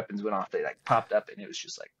soon as the weapons went off, they like popped up, and it was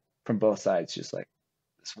just like from both sides, just like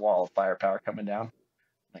this wall of firepower coming down.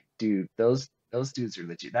 Like, dude, those dudes are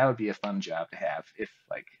legit. That would be a fun job to have if,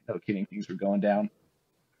 like, no kidding, things were going down.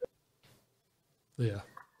 Yeah.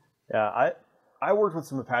 Yeah, I worked with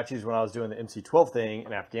some Apaches when I was doing the MC-12 thing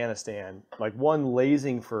in Afghanistan. Like one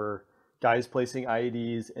lasing for guys placing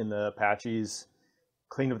IEDs in the Apaches,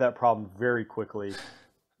 cleaned up that problem very quickly.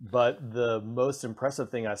 But the most impressive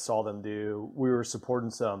thing I saw them do, we were supporting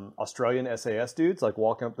some Australian SAS dudes, like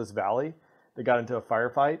walking up this valley. They got into a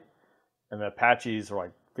firefight, and the Apaches were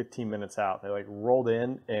like 15 minutes out. They like rolled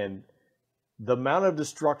in, and the amount of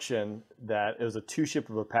destruction that it was a 2 ship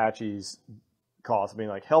of Apaches cost. I mean,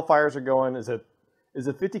 like Hellfires are going. Is it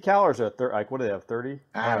 50 cal or is it like what do they have? 30?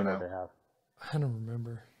 I don't know. What they have. I don't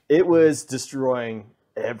remember. It was destroying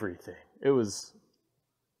everything. It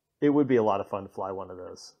would be a lot of fun to fly one of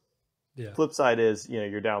those. Yeah. Flip side is,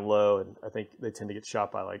 you're down low, and I think they tend to get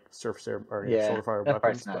shot by like surface air or shoulder fire that weapons.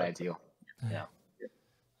 part's not but ideal. Yeah.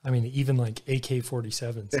 I mean, even like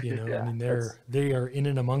AK-47s, Yeah, I mean, they are in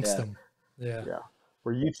and amongst Yeah. them. Yeah. Yeah,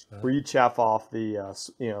 where you chaff off the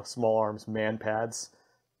small arms man pads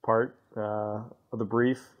part of the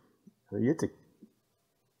brief, you have to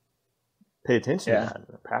pay attention Yeah. to that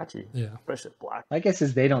in Apache, Yeah. especially black. My guess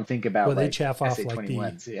is they don't think about Well, they like chaff off like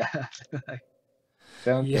SA-21s. Yeah.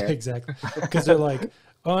 Don't Yeah, care. exactly. Because they're like,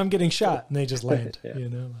 "Oh, I'm getting shot," and they just land. Yeah. You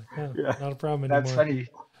know, like, oh, Yeah. not a problem anymore. That's funny.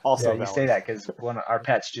 Also, Yeah, you say that because one of our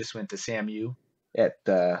pets just went to SAMU at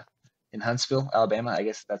in Huntsville, Alabama. I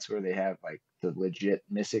guess that's where they have like the legit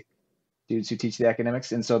MISIC dudes who teach the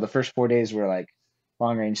academics. And so the first 4 days were like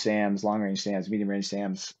long range SAMs, medium range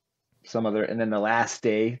SAMs, some other, and then the last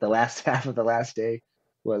day, the last half of the last day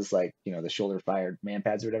was like, you know, the shoulder fired man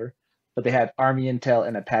pads or whatever. But they had Army Intel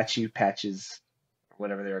and Apache patches,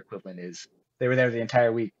 whatever their equivalent is. They were there the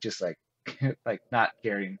entire week, just like like not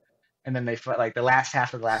caring. And then they like the last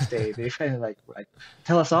half of the last day, they finally like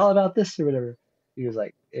tell us all about this or whatever. He was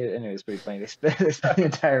like, and it was pretty funny. They spent the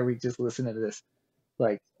entire week just listening to this.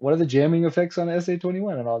 Like, what are the jamming effects on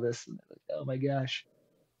SA-21 and all this? And like, oh my gosh.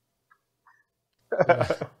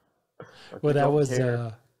 Well, that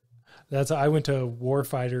was I went to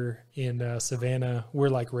Warfighter in Savannah, where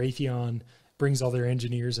like Raytheon brings all their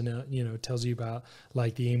engineers and you know, tells you about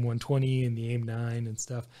like the AIM 120 and the AIM 9 and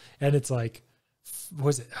stuff. And it's like,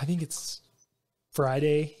 I think it's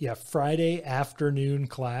Friday. Yeah, Friday afternoon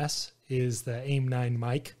class is the AIM 9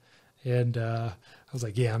 mic. And I was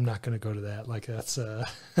like, yeah, I'm not going to go to that. Like that's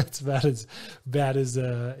about as bad as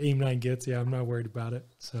AIM 9 gets. Yeah, I'm not worried about it.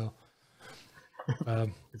 So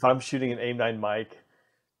if I'm shooting an AIM 9 mic,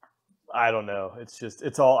 I don't know.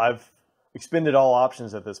 I've expended all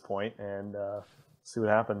options at this point, and see what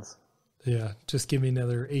happens. Yeah, just give me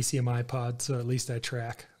another ACMI pod, so at least I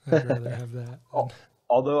track. I'd rather have that.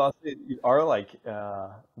 Although I'll say, our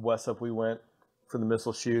West Up, we went for the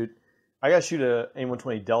missile shoot. I got to shoot a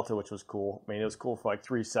AIM-120 Delta, which was cool. I mean, it was cool for like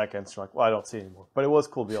 3 seconds. You're like, well, I don't see it anymore. But it was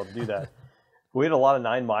cool to be able to do that. We had a lot of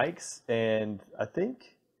 9 mics, and I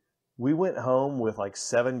think we went home with like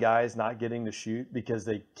 7 guys not getting to shoot because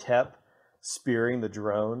they kept spearing the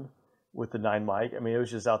drone with the 9 mic. I mean, it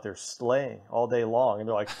was just out there slaying all day long. And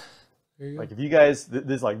they're like, if you guys,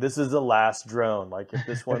 this is the last drone. Like, if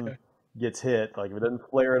this one gets hit, like if it doesn't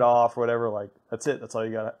flare it off or whatever, like that's it. That's all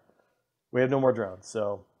you got. We have no more drones.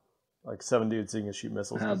 So, like 7 dudes sitting and shoot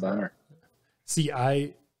missiles. Oh, bummer. See,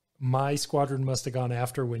 my squadron must have gone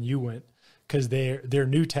after when you went, because their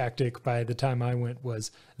new tactic by the time I went was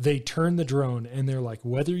they turn the drone and they're like,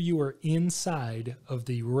 whether you are inside of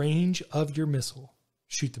the range of your missile,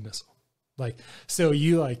 shoot the missile. Like, so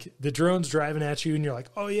you like the drone's driving at you and you're like,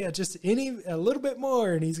 oh yeah, just a little bit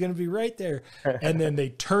more and he's going to be right there. And then they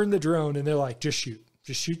turn the drone and they're like, just shoot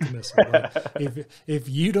the missile. Like, if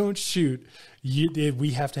you don't shoot,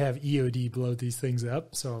 we have to have EOD blow these things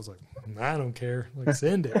up. So I was like, I don't care, like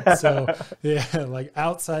send it. So yeah, like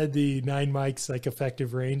outside the 9 mics, like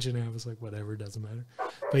effective range. And I was like, whatever, doesn't matter.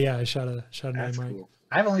 But yeah, I shot a 9 mic. Cool.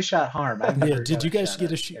 I've only shot Harm. Yeah. Did you guys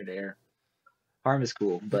get a shoot? Air. Harm is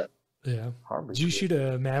cool, but yeah. Did you shoot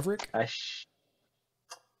a Maverick? I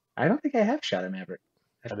don't think I have shot a Maverick.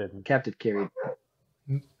 I didn't. Captive carried.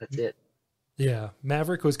 That's it. Yeah,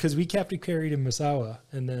 Maverick was because we captive carried in Misawa,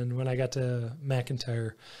 and then when I got to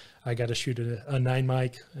McIntyre, I got to shoot a 9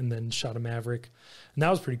 mic and then shot a Maverick, and that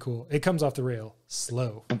was pretty cool. It comes off the rail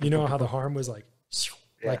slow. You know how the Harm was like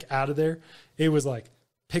out of there? It was like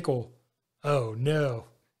pickle. Oh no!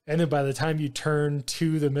 And then by the time you turn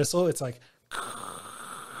to the missile, it's like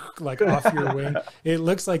off your wing. It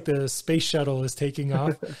looks like the space shuttle is taking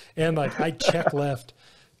off, and like I check left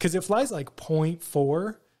because it flies like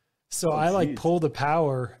 0.4. So I like pull the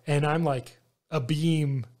power and I'm like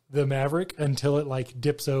abeam the Maverick until it like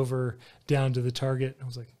dips over down to the target. I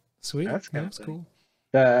was like, sweet. That's cool.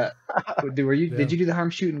 Did you do the Harm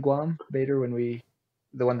shoot in Guam, Bader,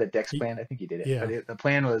 the one that Dex planned? I think he did it. Yeah. But the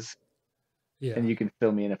plan was, and you can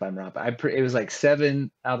fill me in if I'm wrong, but it was like 7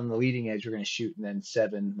 out on the leading edge we're going to shoot, and then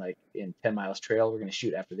 7 like in 10 miles trail we're going to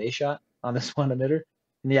shoot after they shot on this one emitter.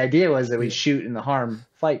 And the idea was that we shoot in the Harm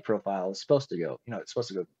flight profile. It's supposed to go, it's supposed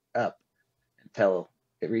to go up until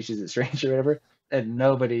it reaches its range or whatever, and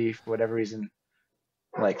nobody for whatever reason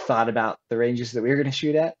like thought about the ranges that we were going to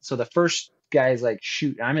shoot at. So the first guys like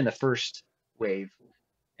shoot, I'm in the first wave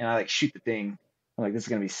and I like shoot the thing. I'm like, this is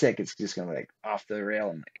going to be sick. It's just going to be like off the rail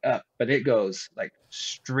and like up, but it goes like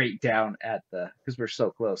straight down at because we're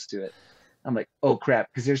so close to it. I'm like, oh crap,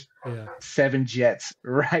 because there's 7 jets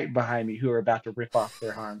right behind me who are about to rip off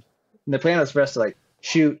their Harms. And the plan was for us to like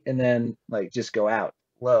shoot and then like just go out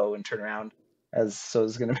low and turn around so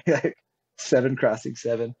it's going to be like 7 crossing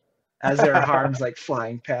 7 as their Harms like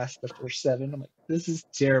flying past the first 7. I'm like, this is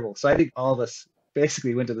terrible. So I think all of us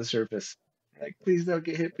basically went to the surface like, please don't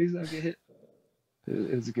get hit,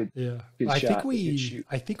 it was a good shot.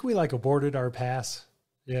 I think we like aborted our pass.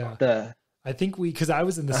 I think because I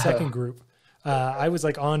was in the second group, I was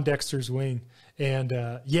like on Dexter's wing, and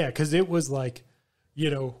yeah, because it was like,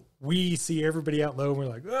 we see everybody out low, and we're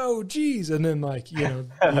like, oh, geez, and then like the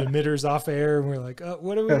emitter's off air, and we're like, oh,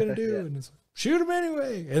 what are we gonna do? And it's like, shoot him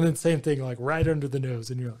anyway, and then same thing, like right under the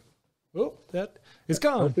nose, and you're like, oh, that is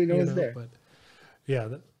gone. Hopefully no one's there. But yeah,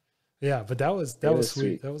 but that was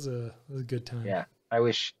sweet. That was a good time. Yeah,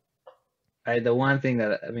 the one thing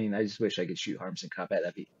that I just wish I could shoot harms in combat.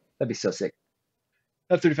 That'd be so sick.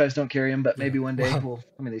 F-35s don't carry them, but maybe one day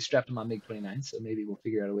they strapped them on MiG-29, so maybe we'll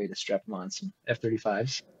figure out a way to strap them on some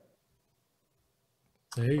F-35s.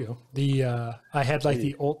 There you go. I had like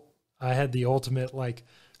the ultimate like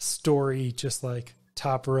story, just like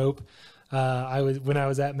top rope. When I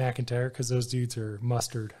was at McIntyre, because those dudes are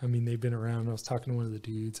mustard. I mean, they've been around. I was talking to one of the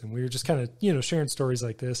dudes, and we were just kind of sharing stories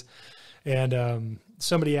like this. And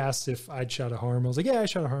somebody asked if I'd shot a harm. I was like, yeah, I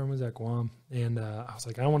shot a harm. I was at Guam, and I was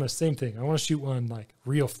like, I want the same thing. I want to shoot one like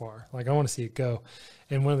real far. Like I want to see it go.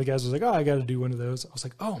 And one of the guys was like, oh, I got to do one of those. I was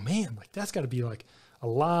like, oh man, like that's got to be like a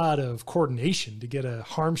lot of coordination to get a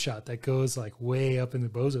harm shot that goes like way up in the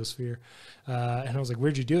bososphere. And I was like,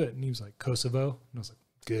 where'd you do it? And he was like, Kosovo. And I was like,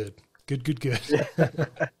 good.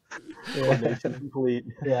 Coordination complete.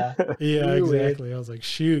 Yeah. Yeah, exactly. I was like,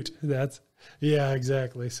 shoot, yeah,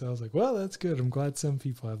 exactly. So I was like, well, that's good. I'm glad some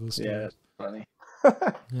people have those stories. Yeah, that's funny.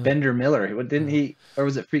 Yeah. Bender Miller, didn't he, or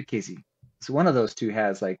was it Freak Casey? So one of those two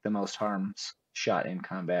has like the most harms shot in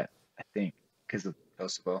combat, I think, because of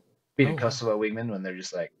Kosovo. Beating Kosovo wingmen when they're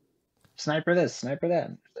just like, sniper this, sniper that.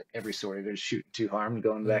 And like every sortie, they're just shooting 2 harm,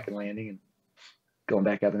 going back and landing and going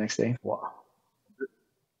back out the next day. Wow.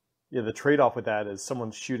 Yeah, the trade-off with that is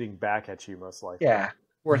someone's shooting back at you most likely. Yeah,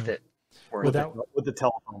 worth it. With the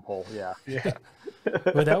telephone pole, yeah.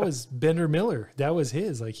 But that was Bender Miller. That was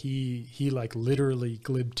his. Like he like literally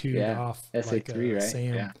glib tuned off SA3, right?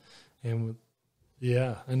 Sam.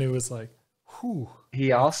 Yeah. And it was like, whew.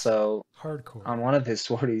 He also hardcore on one of his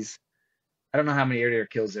sorties. I don't know how many air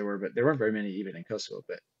kills there were, but there weren't very many even in Kosovo.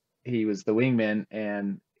 But he was the wingman,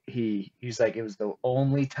 and he's like, it was the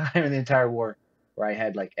only time in the entire war where I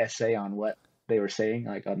had like SA on what they were saying,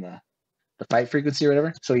 like on the fight frequency or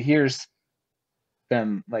whatever. So he hears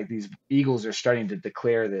them, like these eagles are starting to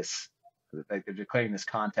declare this, like they're declaring this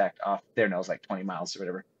contact off their nose, like 20 miles or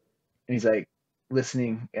whatever. And he's like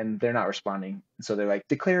listening, and they're not responding. And so they're like,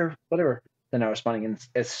 declare whatever. They're not responding. And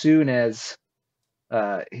as soon as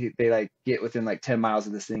they like get within like 10 miles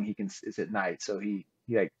of this thing, it's at night. So he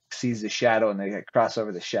like sees the shadow, and they like cross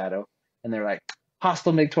over the shadow, and they're like,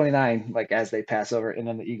 hostile MiG-29, like as they pass over, and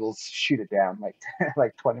then the Eagles shoot it down like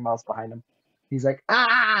like 20 miles behind him. He's like,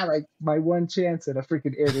 like my one chance at a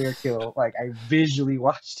freaking air-to-air kill. Like I visually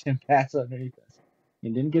watched him pass underneath us. He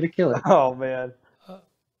didn't get a kill. Oh man.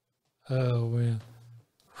 Oh man.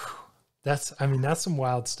 That's some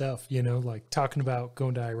wild stuff, like talking about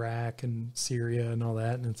going to Iraq and Syria and all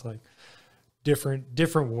that, and it's like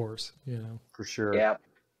different wars, For sure. Yeah.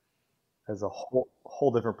 Has a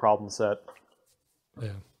whole different problem set.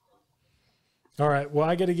 Yeah. All right. Well,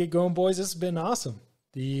 I got to get going, boys. This has been awesome.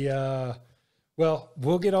 We'll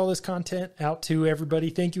get all this content out to everybody.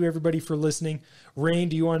 Thank you, everybody, for listening. Rain,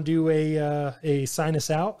 do you want to do a sign us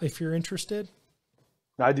out if you're interested?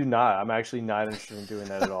 I do not. I'm actually not interested in doing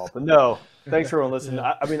that at all. But no, thanks for everyone listening.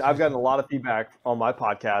 Yeah. I've gotten a lot of feedback on my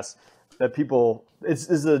podcast that people, this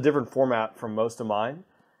is a different format from most of mine.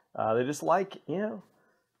 They just like,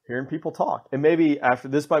 hearing people talk. And maybe after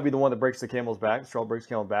this might be the one that breaks the camel's back. Straw breaks the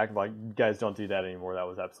camel's back. I'm like, you guys don't do that anymore. That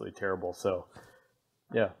was absolutely terrible. So,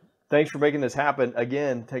 yeah. Thanks for making this happen.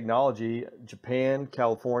 Again, technology, Japan,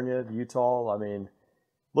 California, Utah.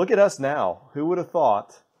 Look at us now. Who would have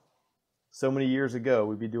thought so many years ago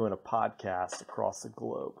we'd be doing a podcast across the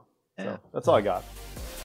globe? So that's all I got.